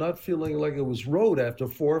going in and not feeling like it was rote after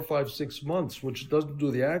 4, 5, 6 months, which doesn't do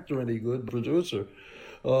the actor any good, the producer.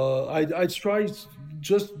 I'd try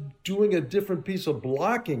just doing a different piece of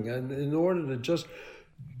blocking and in order to just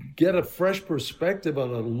get a fresh perspective on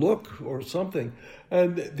a look or something.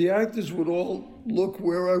 And the actors would all look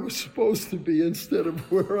where I was supposed to be instead of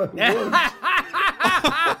where I was.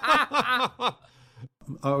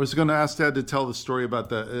 I was going to ask Dad to tell the story about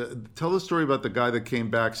the guy that came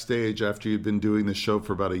backstage after you'd been doing the show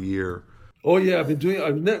for about a year. Oh yeah, I've been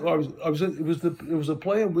doing. It was a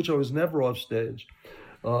play in which I was never off stage,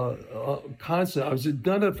 constant. I was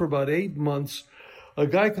done it for about 8 months. A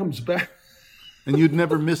guy comes back. And you'd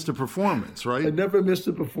never missed a performance, right? I never missed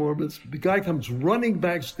a performance. The guy comes running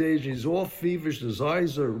backstage. He's all feverish. His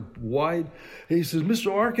eyes are wide. He says,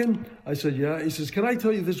 "Mr. Arkin?" I said, "Yeah." He says, "Can I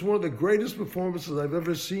tell you, this is one of the greatest performances I've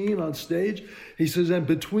ever seen on stage." He says, "And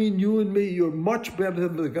between you and me, you're much better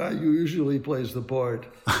than the guy who usually plays the part."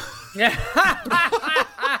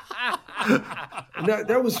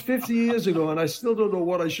 That was 50 years ago, and I still don't know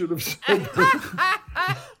what I should have said.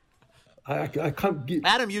 I can't get...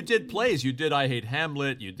 Adam, you did plays. You did I Hate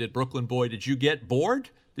Hamlet. You did Brooklyn Boy. Did you get bored?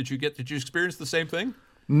 Did you experience the same thing?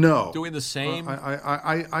 No. Doing the same?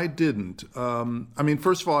 I didn't. I mean,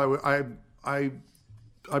 first of all,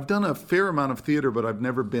 I've done a fair amount of theater, but I've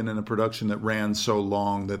never been in a production that ran so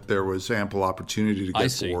long that there was ample opportunity to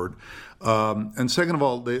get bored. And second of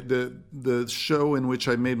all, the show in which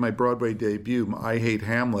I made my Broadway debut, I Hate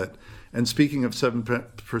Hamlet, and speaking of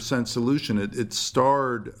 7% Solution, it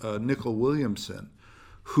starred Nicol Williamson,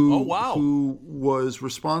 who was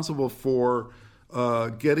responsible for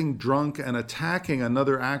getting drunk and attacking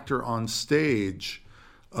another actor on stage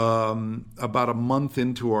about a month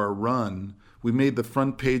into our run we made the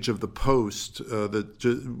front page of the Post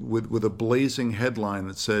with a blazing headline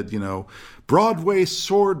that said, Broadway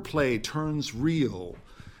swordplay turns real.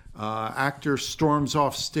 Actor storms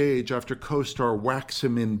off stage after co-star whacks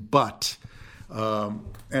him in butt.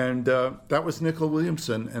 And that was Nicol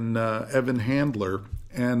Williamson and Evan Handler.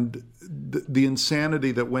 And the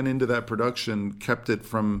insanity that went into that production kept it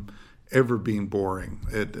from ever being boring.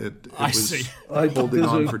 It was holding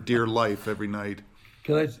on for dear life every night.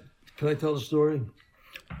 Can I tell a story?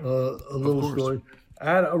 A little story.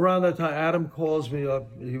 Around that time, Adam calls me up.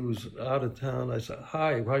 He was out of town. I said,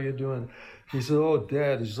 "Hi, how you doing?" He said, "Oh,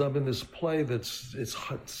 Dad," he says, "I'm in this play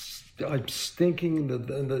I'm stinking, and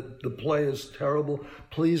the play is terrible.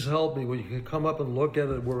 Please help me. Will you come up and look at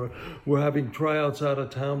it? We're having tryouts out of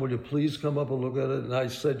town. Will you please come up and look at it?" And I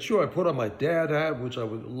said, "Sure." I put on my dad hat, which I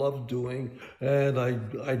would love doing, and I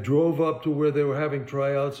drove up to where they were having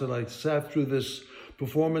tryouts, and I sat through this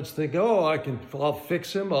performance thinking, I'll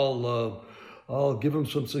fix him. I'll give him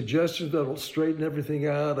some suggestions that'll straighten everything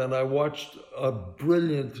out. And I watched a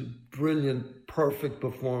brilliant, perfect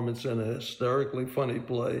performance in a hysterically funny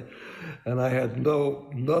play. And I had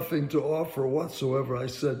nothing to offer whatsoever. I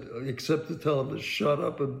said, except to tell him to shut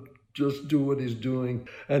up and just do what he's doing.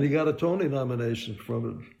 And he got a Tony nomination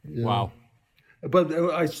from it. Wow. But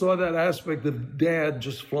I saw that aspect of Dad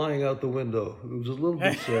just flying out the window. It was a little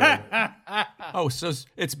bit sad. Oh, so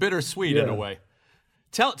it's bittersweet in a way.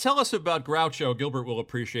 Tell us about Groucho. Gilbert will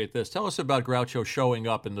appreciate this. Tell us about Groucho showing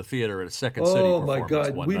up in the theater at a Second City performance. Oh, my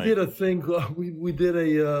God. One we night. did a thing. We did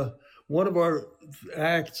one of our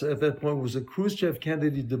acts at that point was a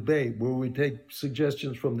Khrushchev-Kennedy debate where we take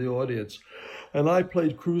suggestions from the audience. And I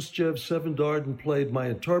played Khrushchev. Seven Darden played my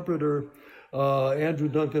interpreter. Andrew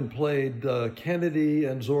Duncan played Kennedy,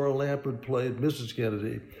 and Zora Lampert played Mrs.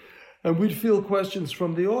 Kennedy. And we'd field questions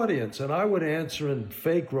from the audience, and I would answer in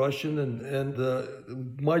fake Russian,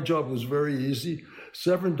 and my job was very easy.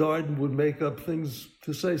 Severin Darden would make up things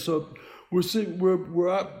to say. So we're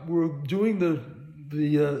doing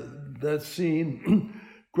that scene.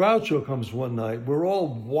 Groucho comes one night. We're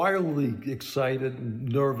all wildly excited and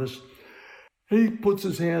nervous. He puts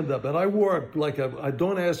his hand up, and I wore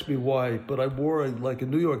don't ask me why, but I wore like a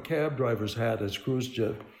New York cab driver's hat as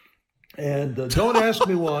Khrushchev. And don't ask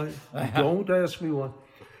me why. Don't ask me why.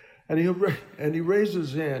 And he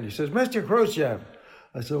raises his hand. He says, "Mr. Khrushchev."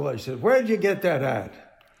 I said, "What?" He said, "Where did you get that hat?"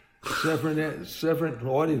 Severin,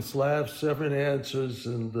 audience laughs. Severin answers,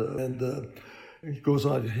 and he goes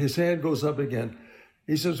on. His hand goes up again.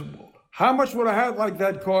 He says, "How much would a hat like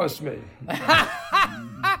that cost me?"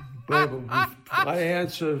 I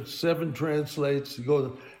answer. Severin translates.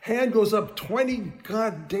 Hand goes up 20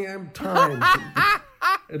 goddamn times.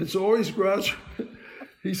 And it's always Groucho.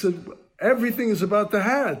 He said, "Everything is about the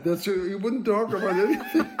hat." He wouldn't talk about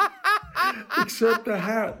anything except the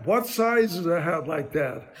hat. What size is a hat like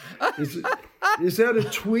that? Is that a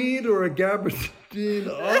tweed or a gabardine?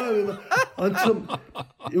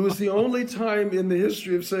 It was the only time in the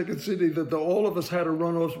history of Second City that all of us had to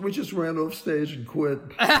run off. We just ran off stage and quit.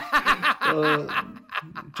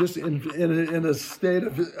 Just in a state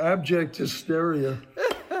of abject hysteria.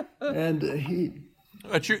 And he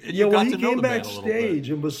came backstage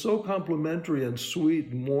and was so complimentary and sweet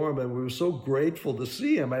and warm, and we were so grateful to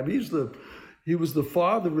see him. I mean, he was the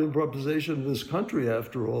father of improvisation in this country,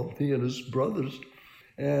 after all. He and his brothers,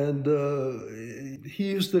 and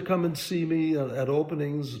he used to come and see me at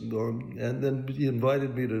openings, and then he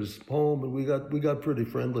invited me to his home, and we got pretty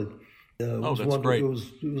friendly. That's great.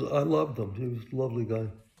 I loved him. He was a lovely guy.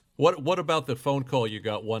 What about the phone call you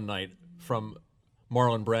got one night from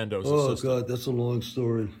Marlon Brando's assistant? Oh, God, that's a long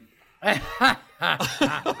story. I'm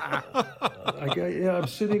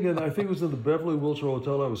sitting in, I think it was in the Beverly Wilshire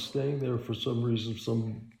Hotel. I was staying there for some reason,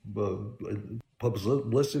 some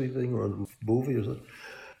publicity thing or a movie or something.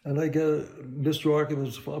 And I get Mr.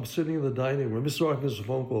 Arkin, I'm sitting in the dining room. Mr. Arkin has a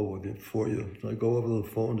phone call for you. I go over to the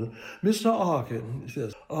phone. Mr. Arkin, he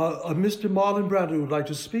says, Mr. Marlon Brando would like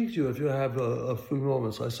to speak to you if you have a few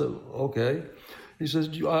moments. I said, okay. He says,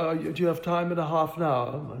 do you have time in a half an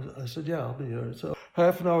hour? I said, yeah, I'll be here. So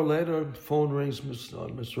half an hour later, the phone rings,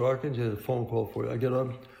 Mr. Arkin, he has a phone call for you. I get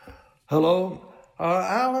on, hello?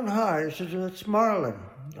 Alan, hi. He says, it's Marlon.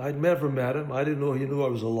 I'd never met him. I didn't know he knew I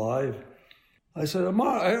was alive. I said,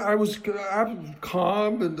 I was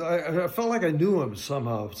calm, and I felt like I knew him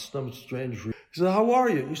somehow, some strange reason. He said, how are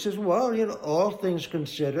you? He says, well, all things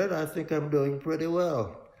considered, I think I'm doing pretty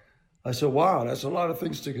well. I said, wow, that's a lot of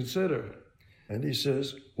things to consider. And he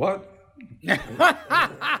says, what?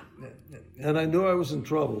 And I knew I was in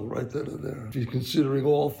trouble right then and there. If he's considering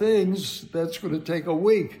all things, that's going to take a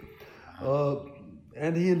week.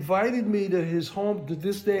 And he invited me to his home. To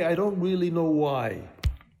this day, I don't really know why.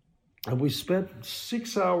 And we spent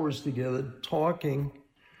 6 hours together talking.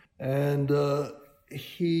 And I'm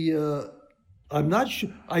not sure.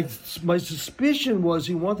 My suspicion was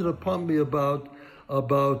he wanted to pump me about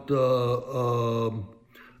Andrew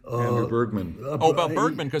Bergman. About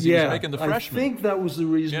Bergman, because he was making The Freshman. I think that was the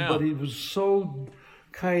reason, but he was so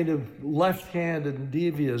kind of left-handed and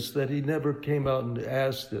devious that he never came out and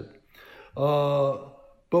asked it.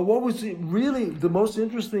 But what was really the most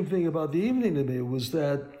interesting thing about the evening to me was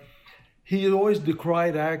that he had always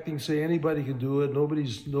decried acting, say anybody can do it, nobody,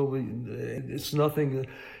 it's nothing.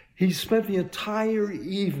 He spent the entire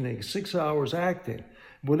evening, 6 hours, acting.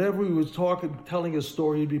 Whenever he was telling a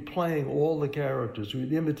story, he'd be playing all the characters.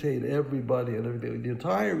 He'd imitate everybody and everything, the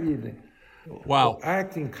entire evening. Wow.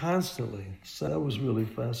 Acting constantly. So that was really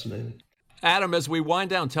fascinating. Adam, as we wind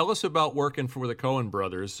down, tell us about working for the Coen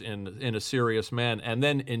brothers in A Serious Man, and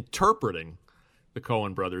then interpreting the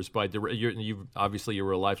Coen brothers by you obviously you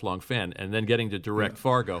were a lifelong fan, and then getting to direct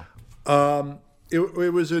Fargo.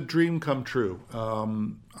 It was a dream come true.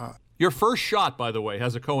 Your first shot, by the way,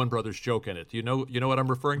 has a Coen brothers joke in it. Do you know what I'm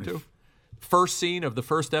referring to? First scene of the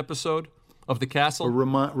first episode of The Castle.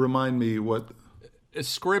 Remind me what. It's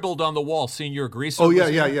scribbled on the wall. Senior Greaser. Oh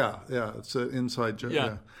yeah. It's an inside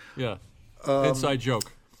joke. Yeah. Inside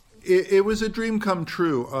joke. It was a dream come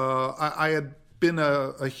true. I had been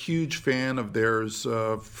a huge fan of theirs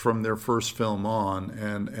from their first film on,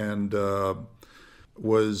 and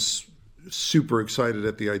was super excited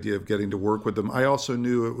at the idea of getting to work with them. I also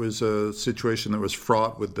knew it was a situation that was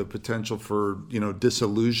fraught with the potential for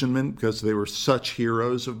disillusionment because they were such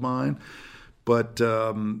heroes of mine, but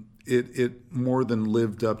it more than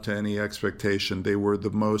lived up to any expectation. They were the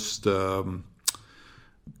most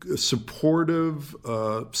supportive,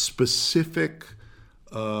 specific,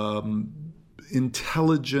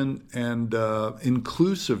 intelligent, and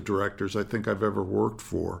inclusive directors I think I've ever worked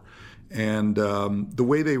for. And the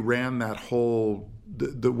way they ran that whole,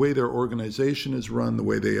 the way their organization is run, the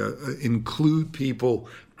way they include people,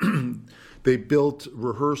 they built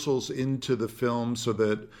rehearsals into the film so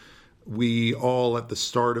that we all at the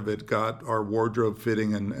start of it got our wardrobe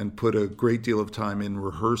fitting and put a great deal of time in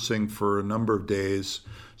rehearsing for a number of days.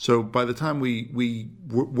 So by the time we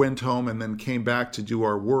went home and then came back to do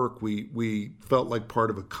our work, we felt like part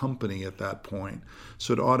of a company at that point.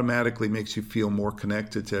 So it automatically makes you feel more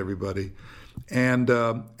connected to everybody. And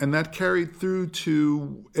that carried through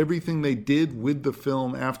to everything they did with the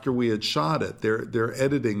film after we had shot it, their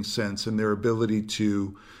editing sense and their ability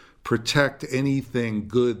to protect anything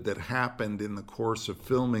good that happened in the course of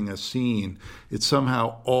filming a scene. It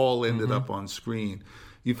somehow all ended up on screen.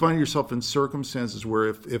 You find yourself in circumstances where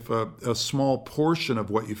if a small portion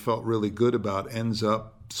of what you felt really good about ends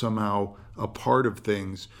up somehow a part of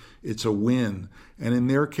things, it's a win. And in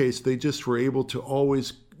their case, they just were able to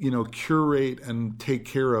always, curate and take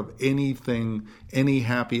care of anything, any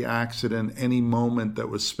happy accident, any moment that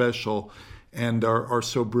was special, and are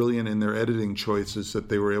so brilliant in their editing choices that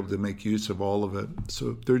they were able to make use of all of it.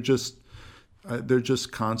 So they're just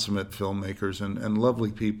consummate filmmakers and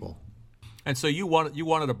lovely people. And so you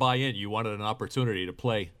wanted to buy in. You wanted an opportunity to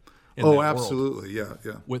play in that world. Absolutely, yeah.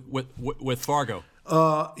 With Fargo.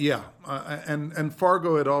 And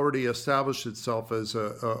Fargo had already established itself as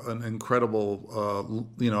an incredible,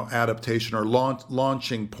 adaptation or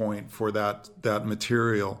launching point for that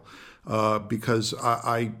material, because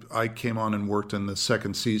I came on and worked in the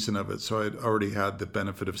second season of it, so I'd already had the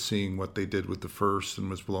benefit of seeing what they did with the first and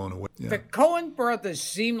was blown away. Yeah. The Coen brothers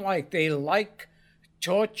seem like they like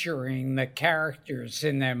torturing the characters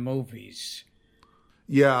in their movies.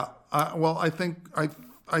 Yeah, I think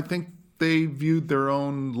they viewed their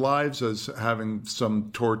own lives as having some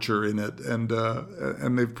torture in it, and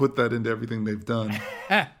they've put that into everything they've done.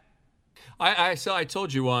 I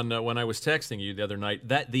told you when I was texting you the other night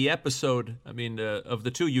that the episode, of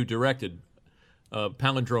the two you directed,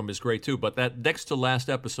 Palindrome is great too, but that next to last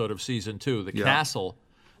episode of season 2, The Castle.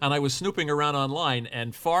 And I was snooping around online,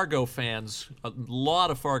 and Fargo fans, a lot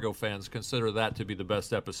of Fargo fans, consider that to be the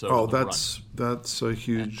best episode. Oh, that's a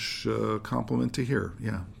huge compliment to hear.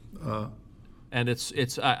 Yeah. And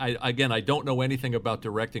I don't know anything about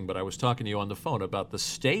directing, but I was talking to you on the phone about the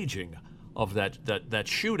staging of that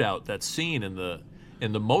shootout, that scene in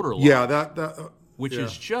the motor lot. Yeah, which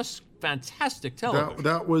is just fantastic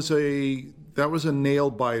television. That was a nail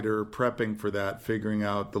biter prepping for that, figuring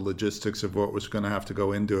out the logistics of what was going to have to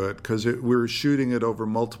go into it, because we were shooting it over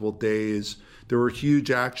multiple days. There were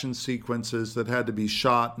huge action sequences that had to be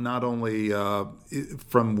shot not only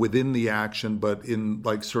from within the action, but in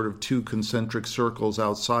like sort of two concentric circles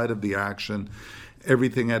outside of the action.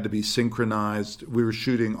 everything had to be synchronized. We were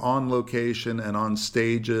shooting on location and on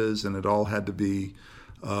stages, and it all had to be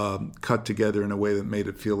cut together in a way that made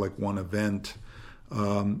it feel like one event.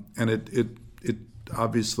 And it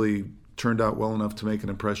obviously turned out well enough to make an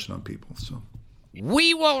impression on people. So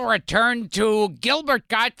we will return to Gilbert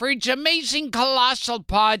Gottfried's Amazing Colossal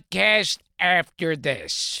podcast after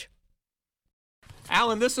this.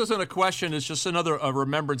 Alan, this isn't a question. It's just another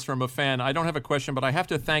remembrance from a fan. I don't have a question, but I have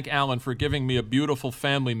to thank Alan for giving me a beautiful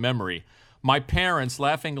family memory. My parents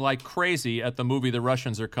laughing like crazy at the movie The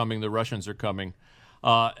Russians Are Coming, The Russians Are Coming.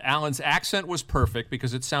 Alan's accent was perfect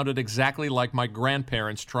because it sounded exactly like my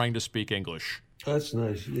grandparents trying to speak English. That's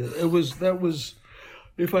nice. Yeah, that was.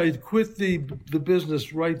 If I had quit the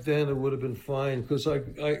business right then, it would have been fine, because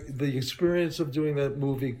the experience of doing that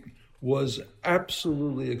movie was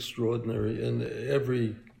absolutely extraordinary in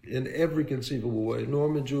every conceivable way.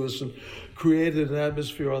 Norman Jewison created an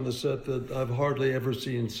atmosphere on the set that I've hardly ever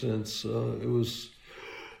seen since.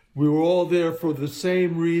 We were all there for the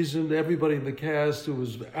same reason. Everybody in the cast. It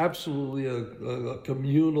was absolutely a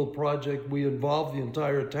communal project. We involved the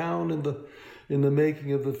entire town in the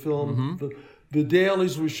making of the film. Mm-hmm. The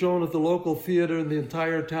dailies were shown at the local theater, and the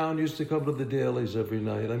entire town used to come to the dailies every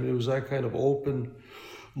night. I mean, it was that kind of open,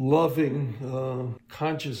 loving,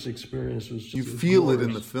 conscious experience. It was just, you feel glorious. It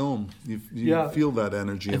in the film. You feel that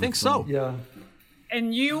energy. I think so. Yeah.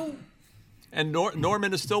 And you... And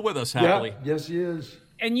Norman is still with us, happily. Yeah. Yes, he is.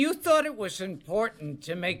 And you thought it was important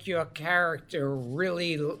to make your character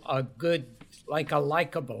really a good, like a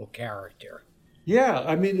likable character. Yeah,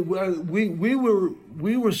 I mean, we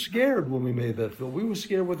were scared when we made that film. We were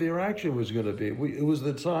scared what the reaction was going to be. It was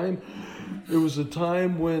a time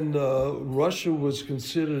when Russia was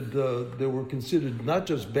considered. They were considered not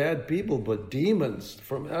just bad people, but demons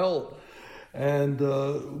from hell. And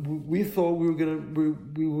we thought we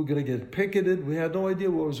were gonna get picketed. We had no idea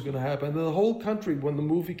what was going to happen. And the whole country, when the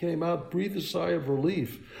movie came out, breathed a sigh of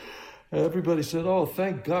relief. Everybody said, "Oh,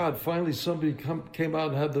 thank God! Finally, somebody came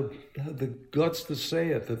out and had the guts to say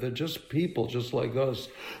it. That they're just people, just like us.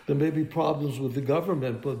 There may be problems with the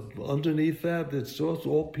government, but underneath that, it's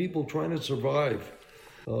all people trying to survive."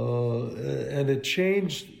 And it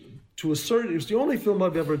changed to a certain. It was the only film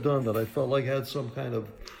I've ever done that I felt like had some kind of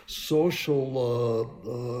social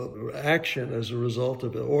action as a result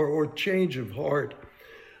of it, or change of heart.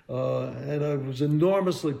 And I was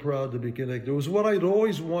enormously proud to be connected. It was what I'd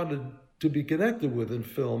always wanted to be connected with in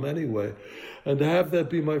film anyway. And to have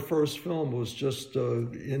that be my first film was just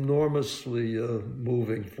enormously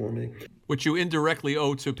moving for me. Which you indirectly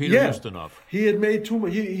owe to Peter Ustinov. He had made too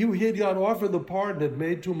much. He had got offered the part and had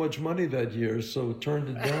made too much money that year, so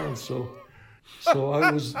turned it down. So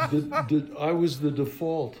I was the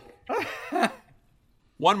default.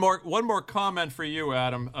 One more comment for you,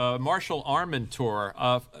 Adam. Marshall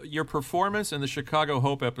Armentour, your performance in the Chicago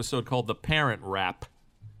Hope episode called "The Parent Rap"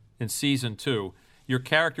 in season 2, your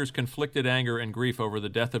character's conflicted anger and grief over the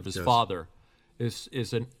death of his father, is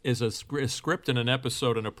a script in an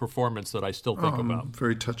episode and a performance that I still think about. I'm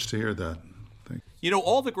very touched to hear that. You know,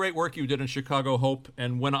 all the great work you did in Chicago Hope,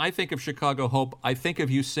 and when I think of Chicago Hope, I think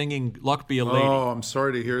of you singing "Luck Be a Lady." Oh, I'm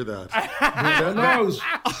sorry to hear that.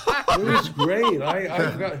 It was great.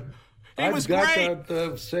 I've got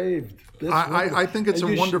that saved. I think it's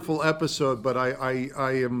a wonderful episode, but I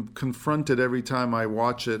am confronted every time I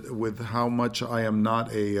watch it with how much I am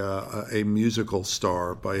not a musical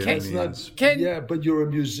star by any means. But you're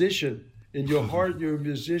a musician. In your heart, you're a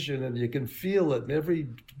musician, and you can feel it in every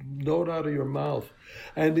note out of your mouth.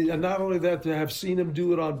 And not only that, to have seen him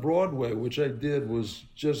do it on Broadway, which I did, was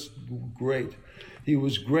just great. He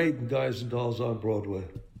was great in Guys and Dolls on Broadway.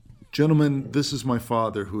 Gentlemen, this is my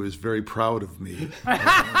father, who is very proud of me.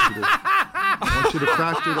 I want you to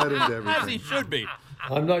factor that into everything. As he should be.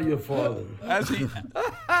 I'm not your father. As he...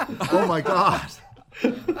 Oh, my God. I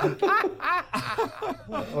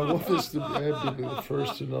want this to be the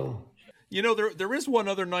first to know. You know, there is one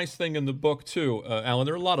other nice thing in the book, too, Alan.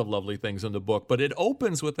 There are a lot of lovely things in the book, but it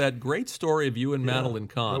opens with that great story of you and Madeline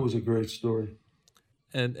Kahn. That was a great story.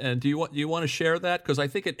 And do you want to share that? Because I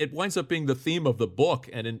think it winds up being the theme of the book,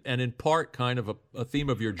 and in part kind of a theme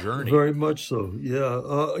of your journey. Very much so,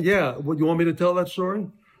 yeah. What, you want me to tell that story?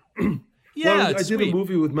 Yeah, I did a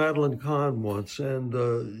movie with Madeline Kahn once,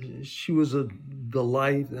 and she was a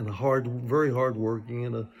delight and very hardworking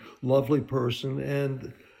and a lovely person.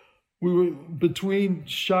 And we were between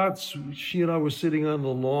shots. She and I were sitting on the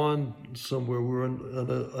lawn somewhere. We were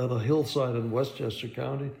on a hillside in Westchester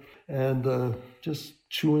County, and just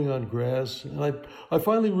chewing on grass. And I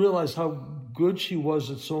finally realized how good she was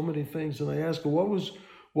at so many things. And I asked her, what was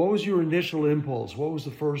what was your initial impulse? What was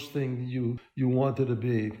the first thing you wanted to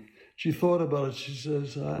be? She thought about it. She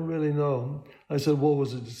says, I don't really know. I said, well,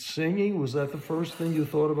 was it singing? Was that the first thing you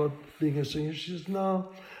thought about being a singer? She says,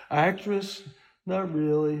 no. Actress? Not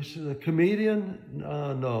really. She said, a comedian?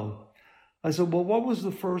 No. I said, well, what was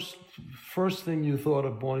the first thing you thought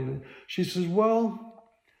of wanting? She says, well,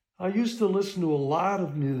 I used to listen to a lot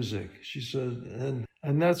of music, she said,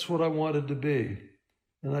 and that's what I wanted to be.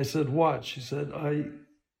 And I said, what? She said,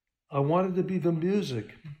 I wanted to be the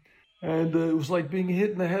music. And it was like being hit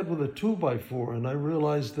in the head with a 2x4. And I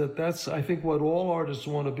realized that that's, I think, what all artists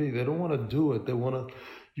want to be. They don't want to do it.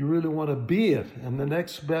 You really want to be it. And the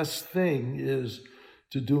next best thing is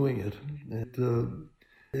to doing it.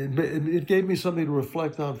 It gave me something to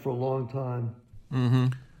reflect on for a long time. Mm-hmm.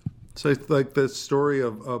 So it's like the story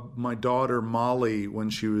of my daughter Molly when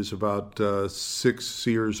she was about 6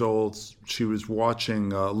 years old. She was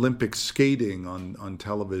watching Olympic skating on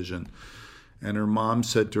television. And her mom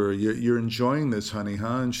said to her, "You're enjoying this, honey,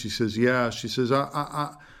 huh?" And she says, "Yeah." She says,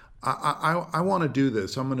 "I want to do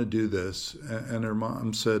this. I'm going to do this." And her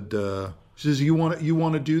mom said, "She says, you want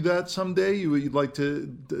to do that someday? You'd like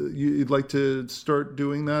to start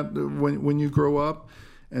doing that when you grow up?"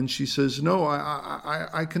 And she says, "No,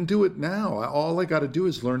 I can do it now. All I got to do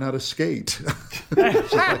is learn how to skate."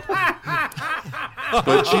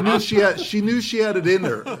 But she knew she had it in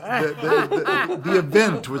her. The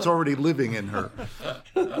event was already living in her.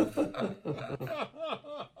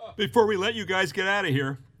 Before we let you guys get out of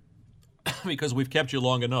here, because we've kept you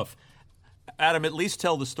long enough, Adam, at least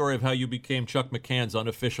tell the story of how you became Chuck McCann's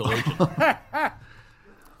unofficial agent.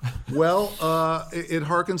 Well, it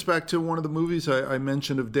harkens back to one of the movies I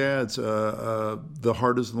mentioned of Dad's, The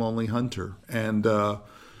Heart is the Lonely Hunter. And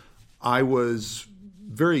I was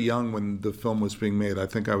very young when the film was being made. I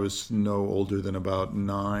think I was no older than about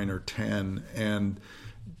 9 or 10. And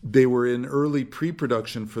they were in early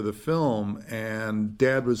pre-production for the film, and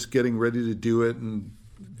Dad was getting ready to do it and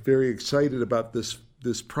very excited about this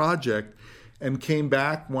project. And came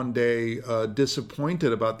back one day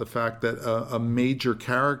disappointed about the fact that a major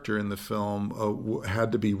character in the film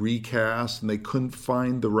had to be recast, and they couldn't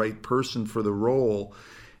find the right person for the role,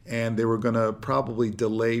 and they were going to probably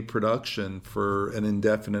delay production for an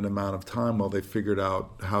indefinite amount of time while they figured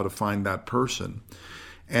out how to find that person.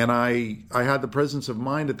 And I had the presence of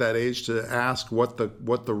mind at that age to ask what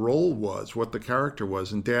the role was, what the character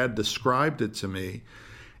was, and Dad described it to me.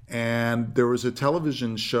 And there was a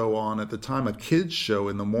television show on at the time, a kids show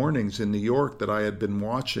in the mornings in New York that I had been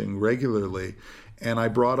watching regularly. And I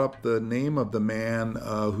brought up the name of the man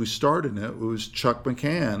who starred in it. It was Chuck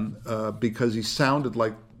McCann, because he sounded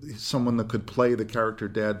like someone that could play the character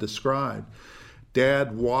Dad described.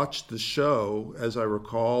 Dad watched the show, as I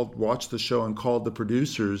recall, and called the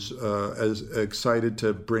producers as excited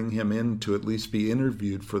to bring him in to at least be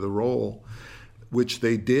interviewed for the role, which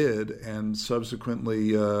they did, and subsequently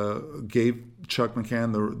gave Chuck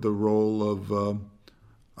McCann the role of,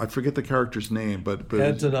 I forget the character's name, but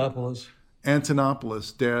Antonopoulos.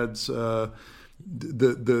 Antonopoulos, Dad's the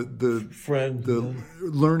friend, the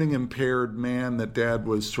learning impaired man that Dad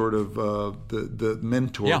was sort of the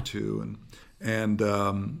mentor to, and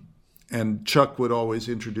Chuck would always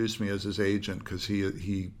introduce me as his agent because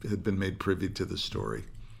he had been made privy to the story.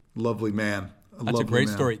 Lovely man. That's a great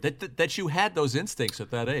story. That you had those instincts at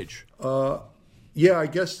that age. Yeah, I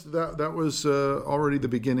guess that was already the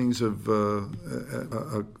beginnings of a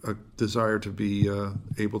desire to be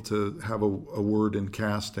able to have a word in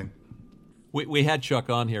casting. We had Chuck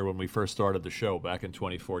on here when we first started the show back in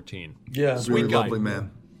 2014. Yeah, sweet guy. Lovely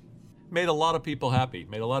man. Made a lot of people happy.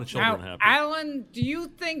 Made a lot of children happy. Alan, do you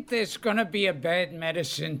think there's going to be a Bad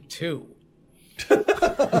Medicine 2?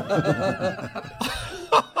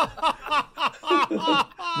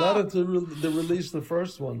 Not until they release the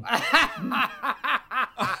first one.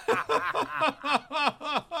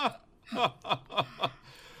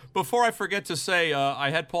 Before I forget to say, I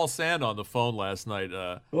had Paul Sand on the phone last night.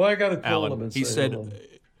 Well, I got to call Alan, him and he say said, hello.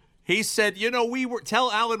 He said,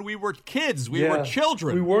 tell Alan we were kids. We were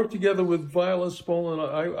children. We worked together with Viola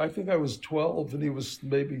Spolin. I think I was 12 and he was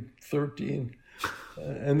maybe 13.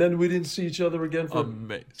 And then we didn't see each other again for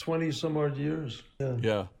 20 some odd years.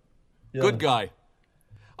 Yeah. Good guy.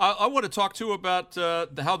 I want to talk too about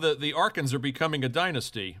how the Arkins are becoming a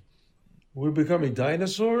dynasty. We're becoming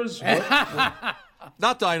dinosaurs? What?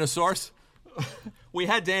 Not dinosaurs. We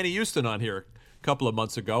had Danny Houston on here a couple of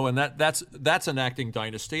months ago, and that's an acting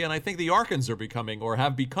dynasty. And I think the Arkins are becoming or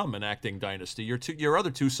have become an acting dynasty. Your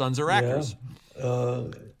other two sons are actors.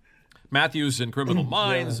 Matthew's in Criminal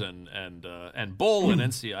Minds, and Bull in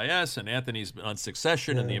NCIS, and Anthony's on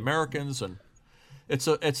Succession and The Americans, and It's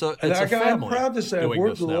a And family. I'm proud to say I've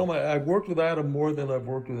worked with Adam more than I've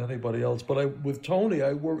worked with anybody else. But with Tony,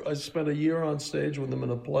 I spent a year on stage with him in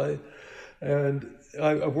a play, and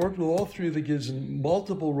I've worked with all three of the kids in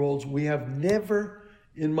multiple roles. We have never,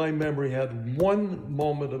 in my memory, had one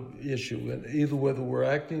moment of issue, and either whether we're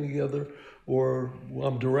acting together or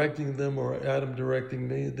I'm directing them or Adam directing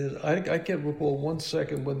me. I can't recall 1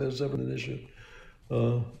 second when there's ever an issue.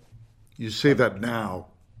 You say that now.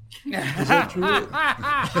 Is that true?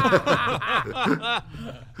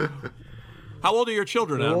 How old are your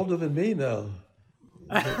children now? They're older than me now.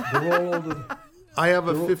 They're all older. I have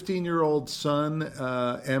a 15-year-old son,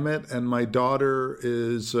 Emmett, and my daughter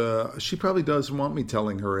is, she probably doesn't want me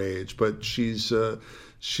telling her age, but she's in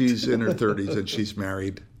her 30s and she's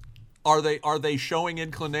married. Are they showing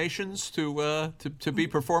inclinations to be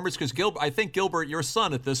performers? Because I think Gilbert, your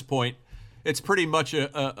son at this point, it's pretty much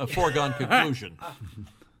a foregone conclusion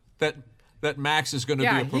that Max is going to be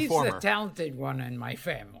a performer. Yeah, he's the talented one in my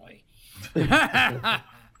family.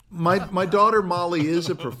 My daughter Molly is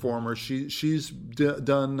a performer. She's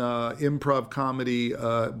done improv comedy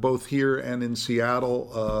both here and in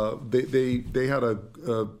Seattle. They had a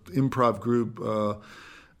improv group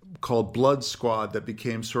called Blood Squad that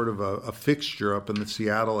became sort of a fixture up in the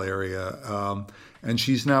Seattle area. And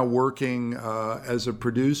she's now working as a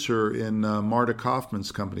producer in Marta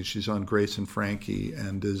Kaufman's company. She's on Grace and Frankie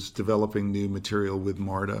and is developing new material with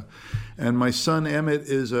Marta. And my son Emmett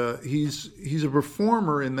is he's a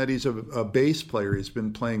performer in that he's a bass player. He's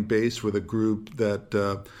been playing bass with a group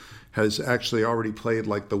that has actually already played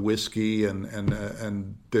like the Whiskey, and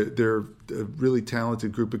they're a really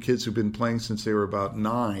talented group of kids who've been playing since they were about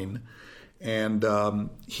 9. And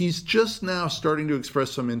he's just now starting to express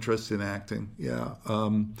some interest in acting. Yeah,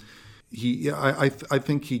 I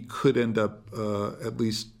think he could end up at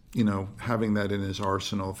least having that in his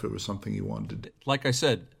arsenal if it was something he wanted. Like I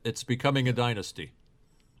said, it's becoming a dynasty.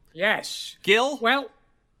 Yes. Gil? Well,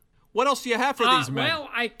 what else do you have for these men? Well,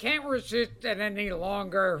 I can't resist it any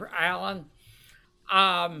longer, Alan.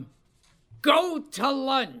 Go to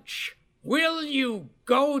lunch. Will you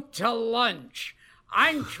go to lunch?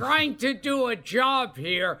 I'm trying to do a job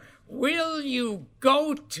here. Will you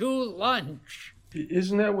go to lunch?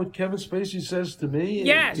 Isn't that what Kevin Spacey says to me?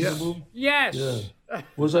 Yes. Yes. Yeah.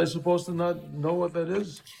 Was I supposed to not know what that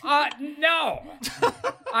is? No.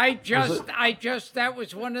 That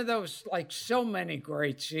was one of those, like, so many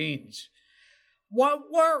great scenes. What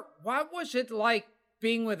was it like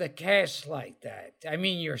being with a cast like that? I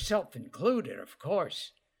mean, yourself included, of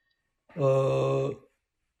course.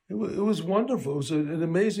 It was wonderful. It was an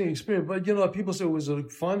amazing experience. But people say it was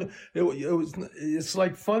fun. It's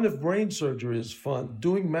like fun if brain surgery is fun.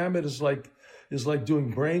 Doing Mammoth is like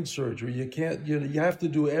doing brain surgery. You can't. You have to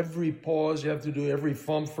do every pause. You have to do every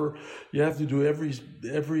fumfer. You have to do every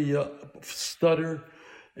stutter.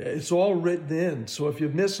 It's all written in. So if you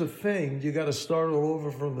miss a thing, you got to start all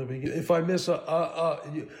over from the beginning. If I miss and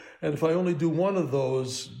if I only do one of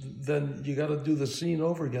those, then you got to do the scene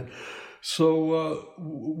over again. So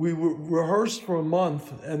we rehearsed for a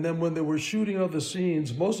month, and then when they were shooting other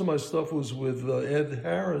scenes, most of my stuff was with Ed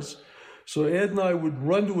Harris. So Ed and I would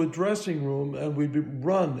run to a dressing room, and we'd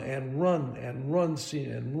run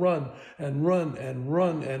scene, and run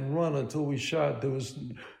until we shot.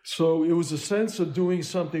 So it was a sense of doing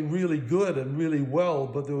something really good and really well,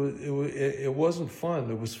 but it wasn't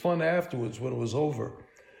fun. It was fun afterwards when it was over.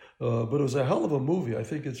 But it was a hell of a movie. I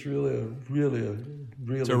think it's really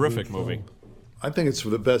a terrific movie. I think it's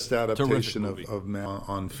the best adaptation of Man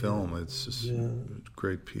on film. It's just a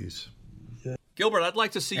great piece. Yeah. Gilbert, I'd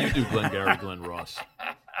like to see you do Glengarry Glen Ross.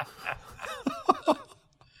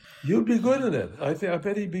 You'd be good in it. I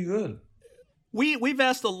bet he'd be good. We've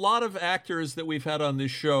asked a lot of actors that we've had on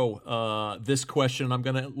this show this question.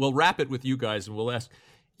 We'll wrap it with you guys, and we'll ask.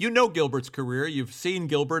 You know Gilbert's career. You've seen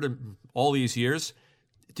Gilbert in all these years.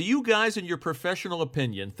 Do you guys, in your professional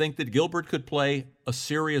opinion, think that Gilbert could play a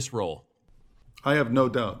serious role? I have no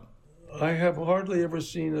doubt. I have hardly ever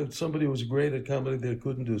seen somebody who was great at comedy that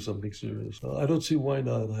couldn't do something serious. I don't see why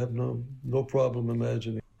not. I have no problem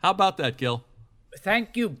imagining. How about that, Gil?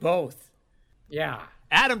 Thank you both. Yeah.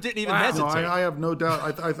 Adam didn't even hesitate. No, I have no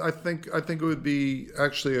doubt. I think it would be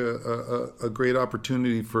actually a great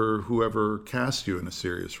opportunity for whoever cast you in a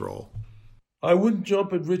serious role. I wouldn't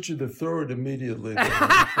jump at Richard III immediately.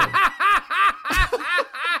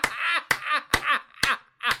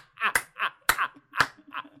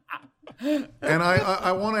 And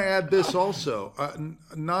I want to add this also.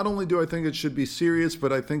 Not only do I think it should be serious,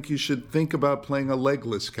 but I think you should think about playing a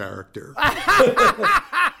legless character.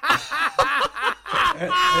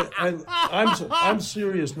 and I'm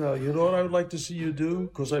serious now. You know what I would like to see you do?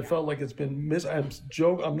 Because I felt like it's been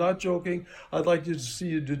I'm not joking. I'd like to see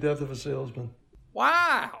you do Death of a Salesman.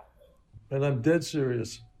 Wow. And I'm dead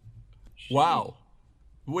serious. Wow.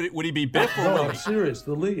 Would he be Biff or No, Willie? I'm serious.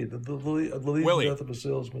 The lead of Willie. Death of a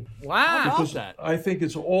Salesman. Wow. Because that. I think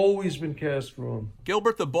it's always been cast for him.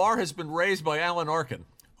 Gilbert, the bar has been raised by Alan Arkin,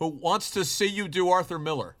 who wants to see you do Arthur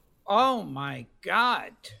Miller. Oh my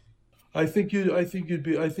God. I think you'd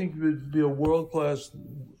be a world-class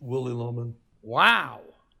Willie Loman. Wow.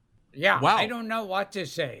 Yeah, Wow. I don't know what to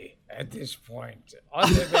say at this point,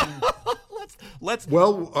 other than Let's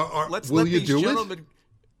Well, let's will let you these do gentlemen.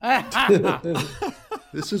 it?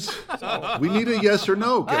 This is. We need a yes or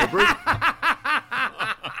no, Gilbert.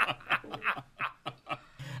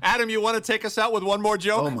 Adam, you want to take us out with one more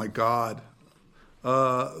joke? Oh my God.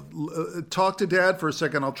 Talk to Dad for a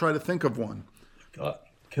second. I'll try to think of one. Can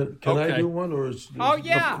Okay. I do one, or is? oh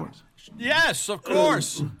yeah. Of course. Yes, of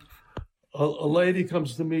course. A lady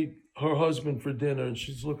comes to meet her husband for dinner, and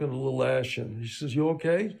she's looking a little ashen. He says, "You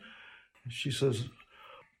okay?" She says,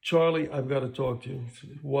 "Charlie, I've got to talk to you." He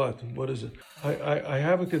says, What? What is it? I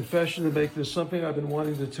have a confession to make. There's something I've been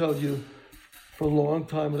wanting to tell you for a long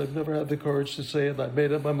time, and I've never had the courage to say it. And I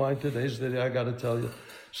made up my mind today's the day I got to tell you.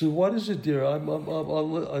 She said, "What is it, dear?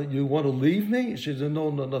 You want to leave me?" She said, No,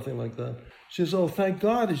 nothing like that. She says, "Oh, thank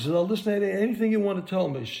God." He says, "I'll listen to anything you want to tell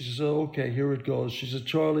me." She says, "Oh, okay, here it goes." She says,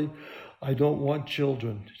 "Charlie, I don't want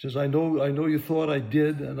children." She says, I know you thought I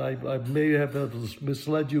did, and I may have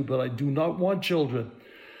misled you, but I do not want children."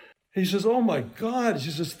 He says, "Oh my God."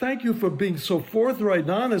 She says, "Thank you for being so forthright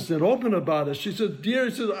and honest and open about it." She said, "Dear,"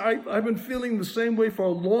 he says, I've been feeling the same way for a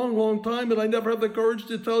long, long time, and I never had the courage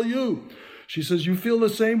to tell you." She says, "You feel the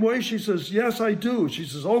same way?" She says, "Yes, I do." She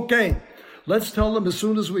says, "Okay, let's tell them as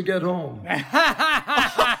soon as we get home."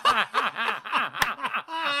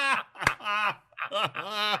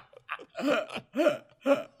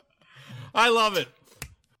 I love it.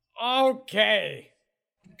 Okay.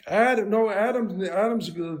 Adam's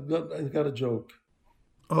got a joke.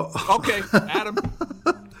 Okay, Adam.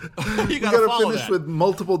 You We got to got to follow finish that. with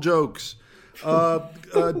multiple jokes.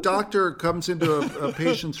 A doctor comes into a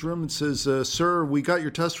patient's room and says, "Sir, we got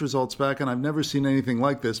your test results back, and I've never seen anything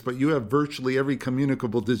like this, but you have virtually every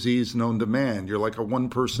communicable disease known to man. You're like a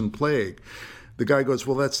one-person plague." The guy goes,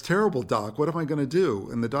 "Well, that's terrible, Doc. What am I going to do?"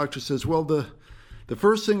 And the doctor says, "Well, the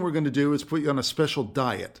first thing we're going to do is put you on a special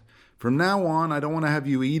diet. From now on, I don't want to have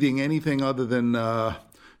you eating anything other than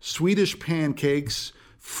Swedish pancakes,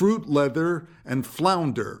 fruit leather, and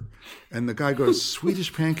flounder." And the guy goes,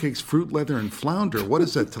 "Swedish pancakes, fruit leather, and flounder? What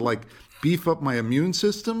is that, to like beef up my immune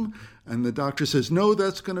system?" And the doctor says, "No,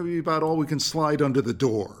 that's going to be about all we can slide under the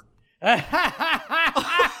door."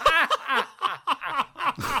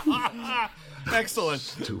 Excellent.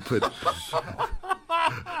 Stupid.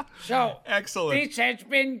 So, Excellent. this has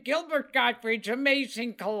been Gilbert Gottfried's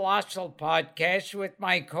Amazing Colossal Podcast with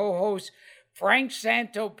my co-host, Frank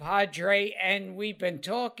Santopadre, and we've been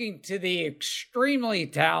talking to the extremely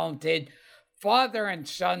talented father and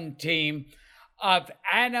son team of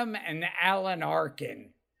Adam and Alan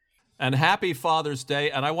Arkin. And happy Father's Day.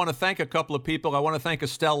 And I want to thank a couple of people. I want to thank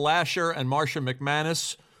Estelle Lasher and Marcia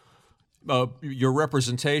McManus, your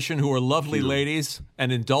representation, who are lovely ladies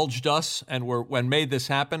and indulged us and made this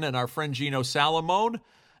happen, and our friend Gino Salamone,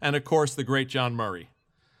 and of course the great John Murray.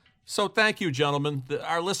 So thank you, gentlemen.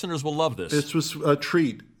 Our listeners will love this. This was a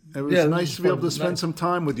treat. It was nice to be able to spend some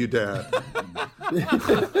time with you, Dad.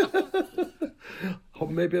 Hope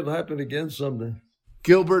maybe it'll happen again someday.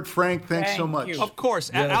 Gilbert, Frank, thanks so Thank much. you. Of course,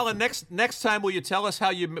 Alan. Next time, will you tell us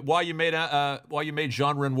why you made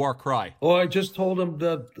Jean Renoir cry? Oh, I just told him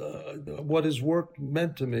that what his work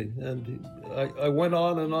meant to me, and I went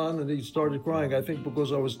on, and he started crying. I think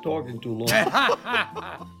because I was talking too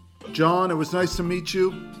long. John, it was nice to meet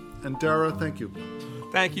you. And Dara, thank you.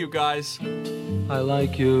 Thank you, guys. I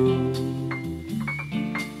like you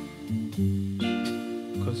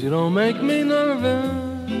 'cause you don't make me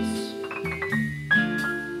nervous.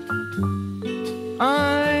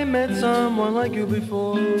 I met someone like you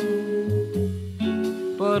before,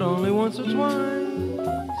 but only once or twice.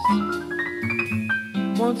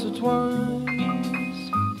 Once or twice,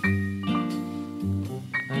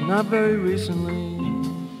 and not very recently.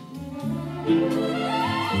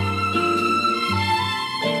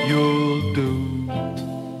 You'll do.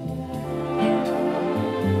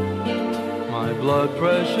 My blood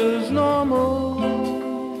pressure's normal.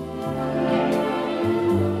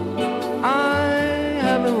 I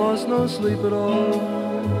haven't lost no sleep at all,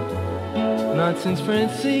 not since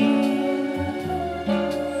Francine.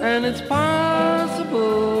 And it's possible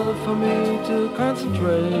impossible for me to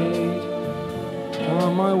concentrate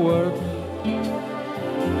on my work.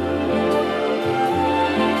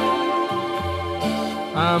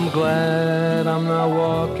 I'm glad I'm not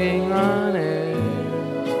walking on air,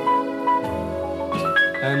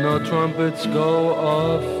 and no trumpets go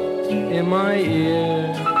off in my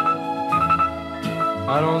ear.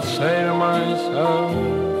 I don't say to myself,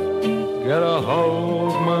 get a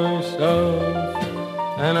hold of myself,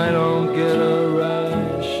 and I don't get a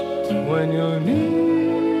rash when you're near.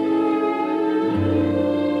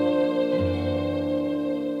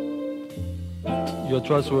 You're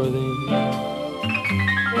trustworthy.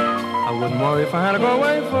 I wouldn't worry if I had to go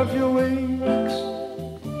away for a few weeks.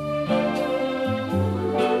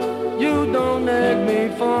 You don't nag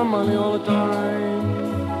me for money all the time.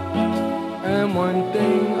 And one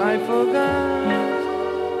thing I forgot,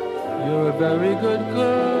 you're a very good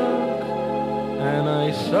cook, and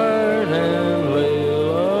I certainly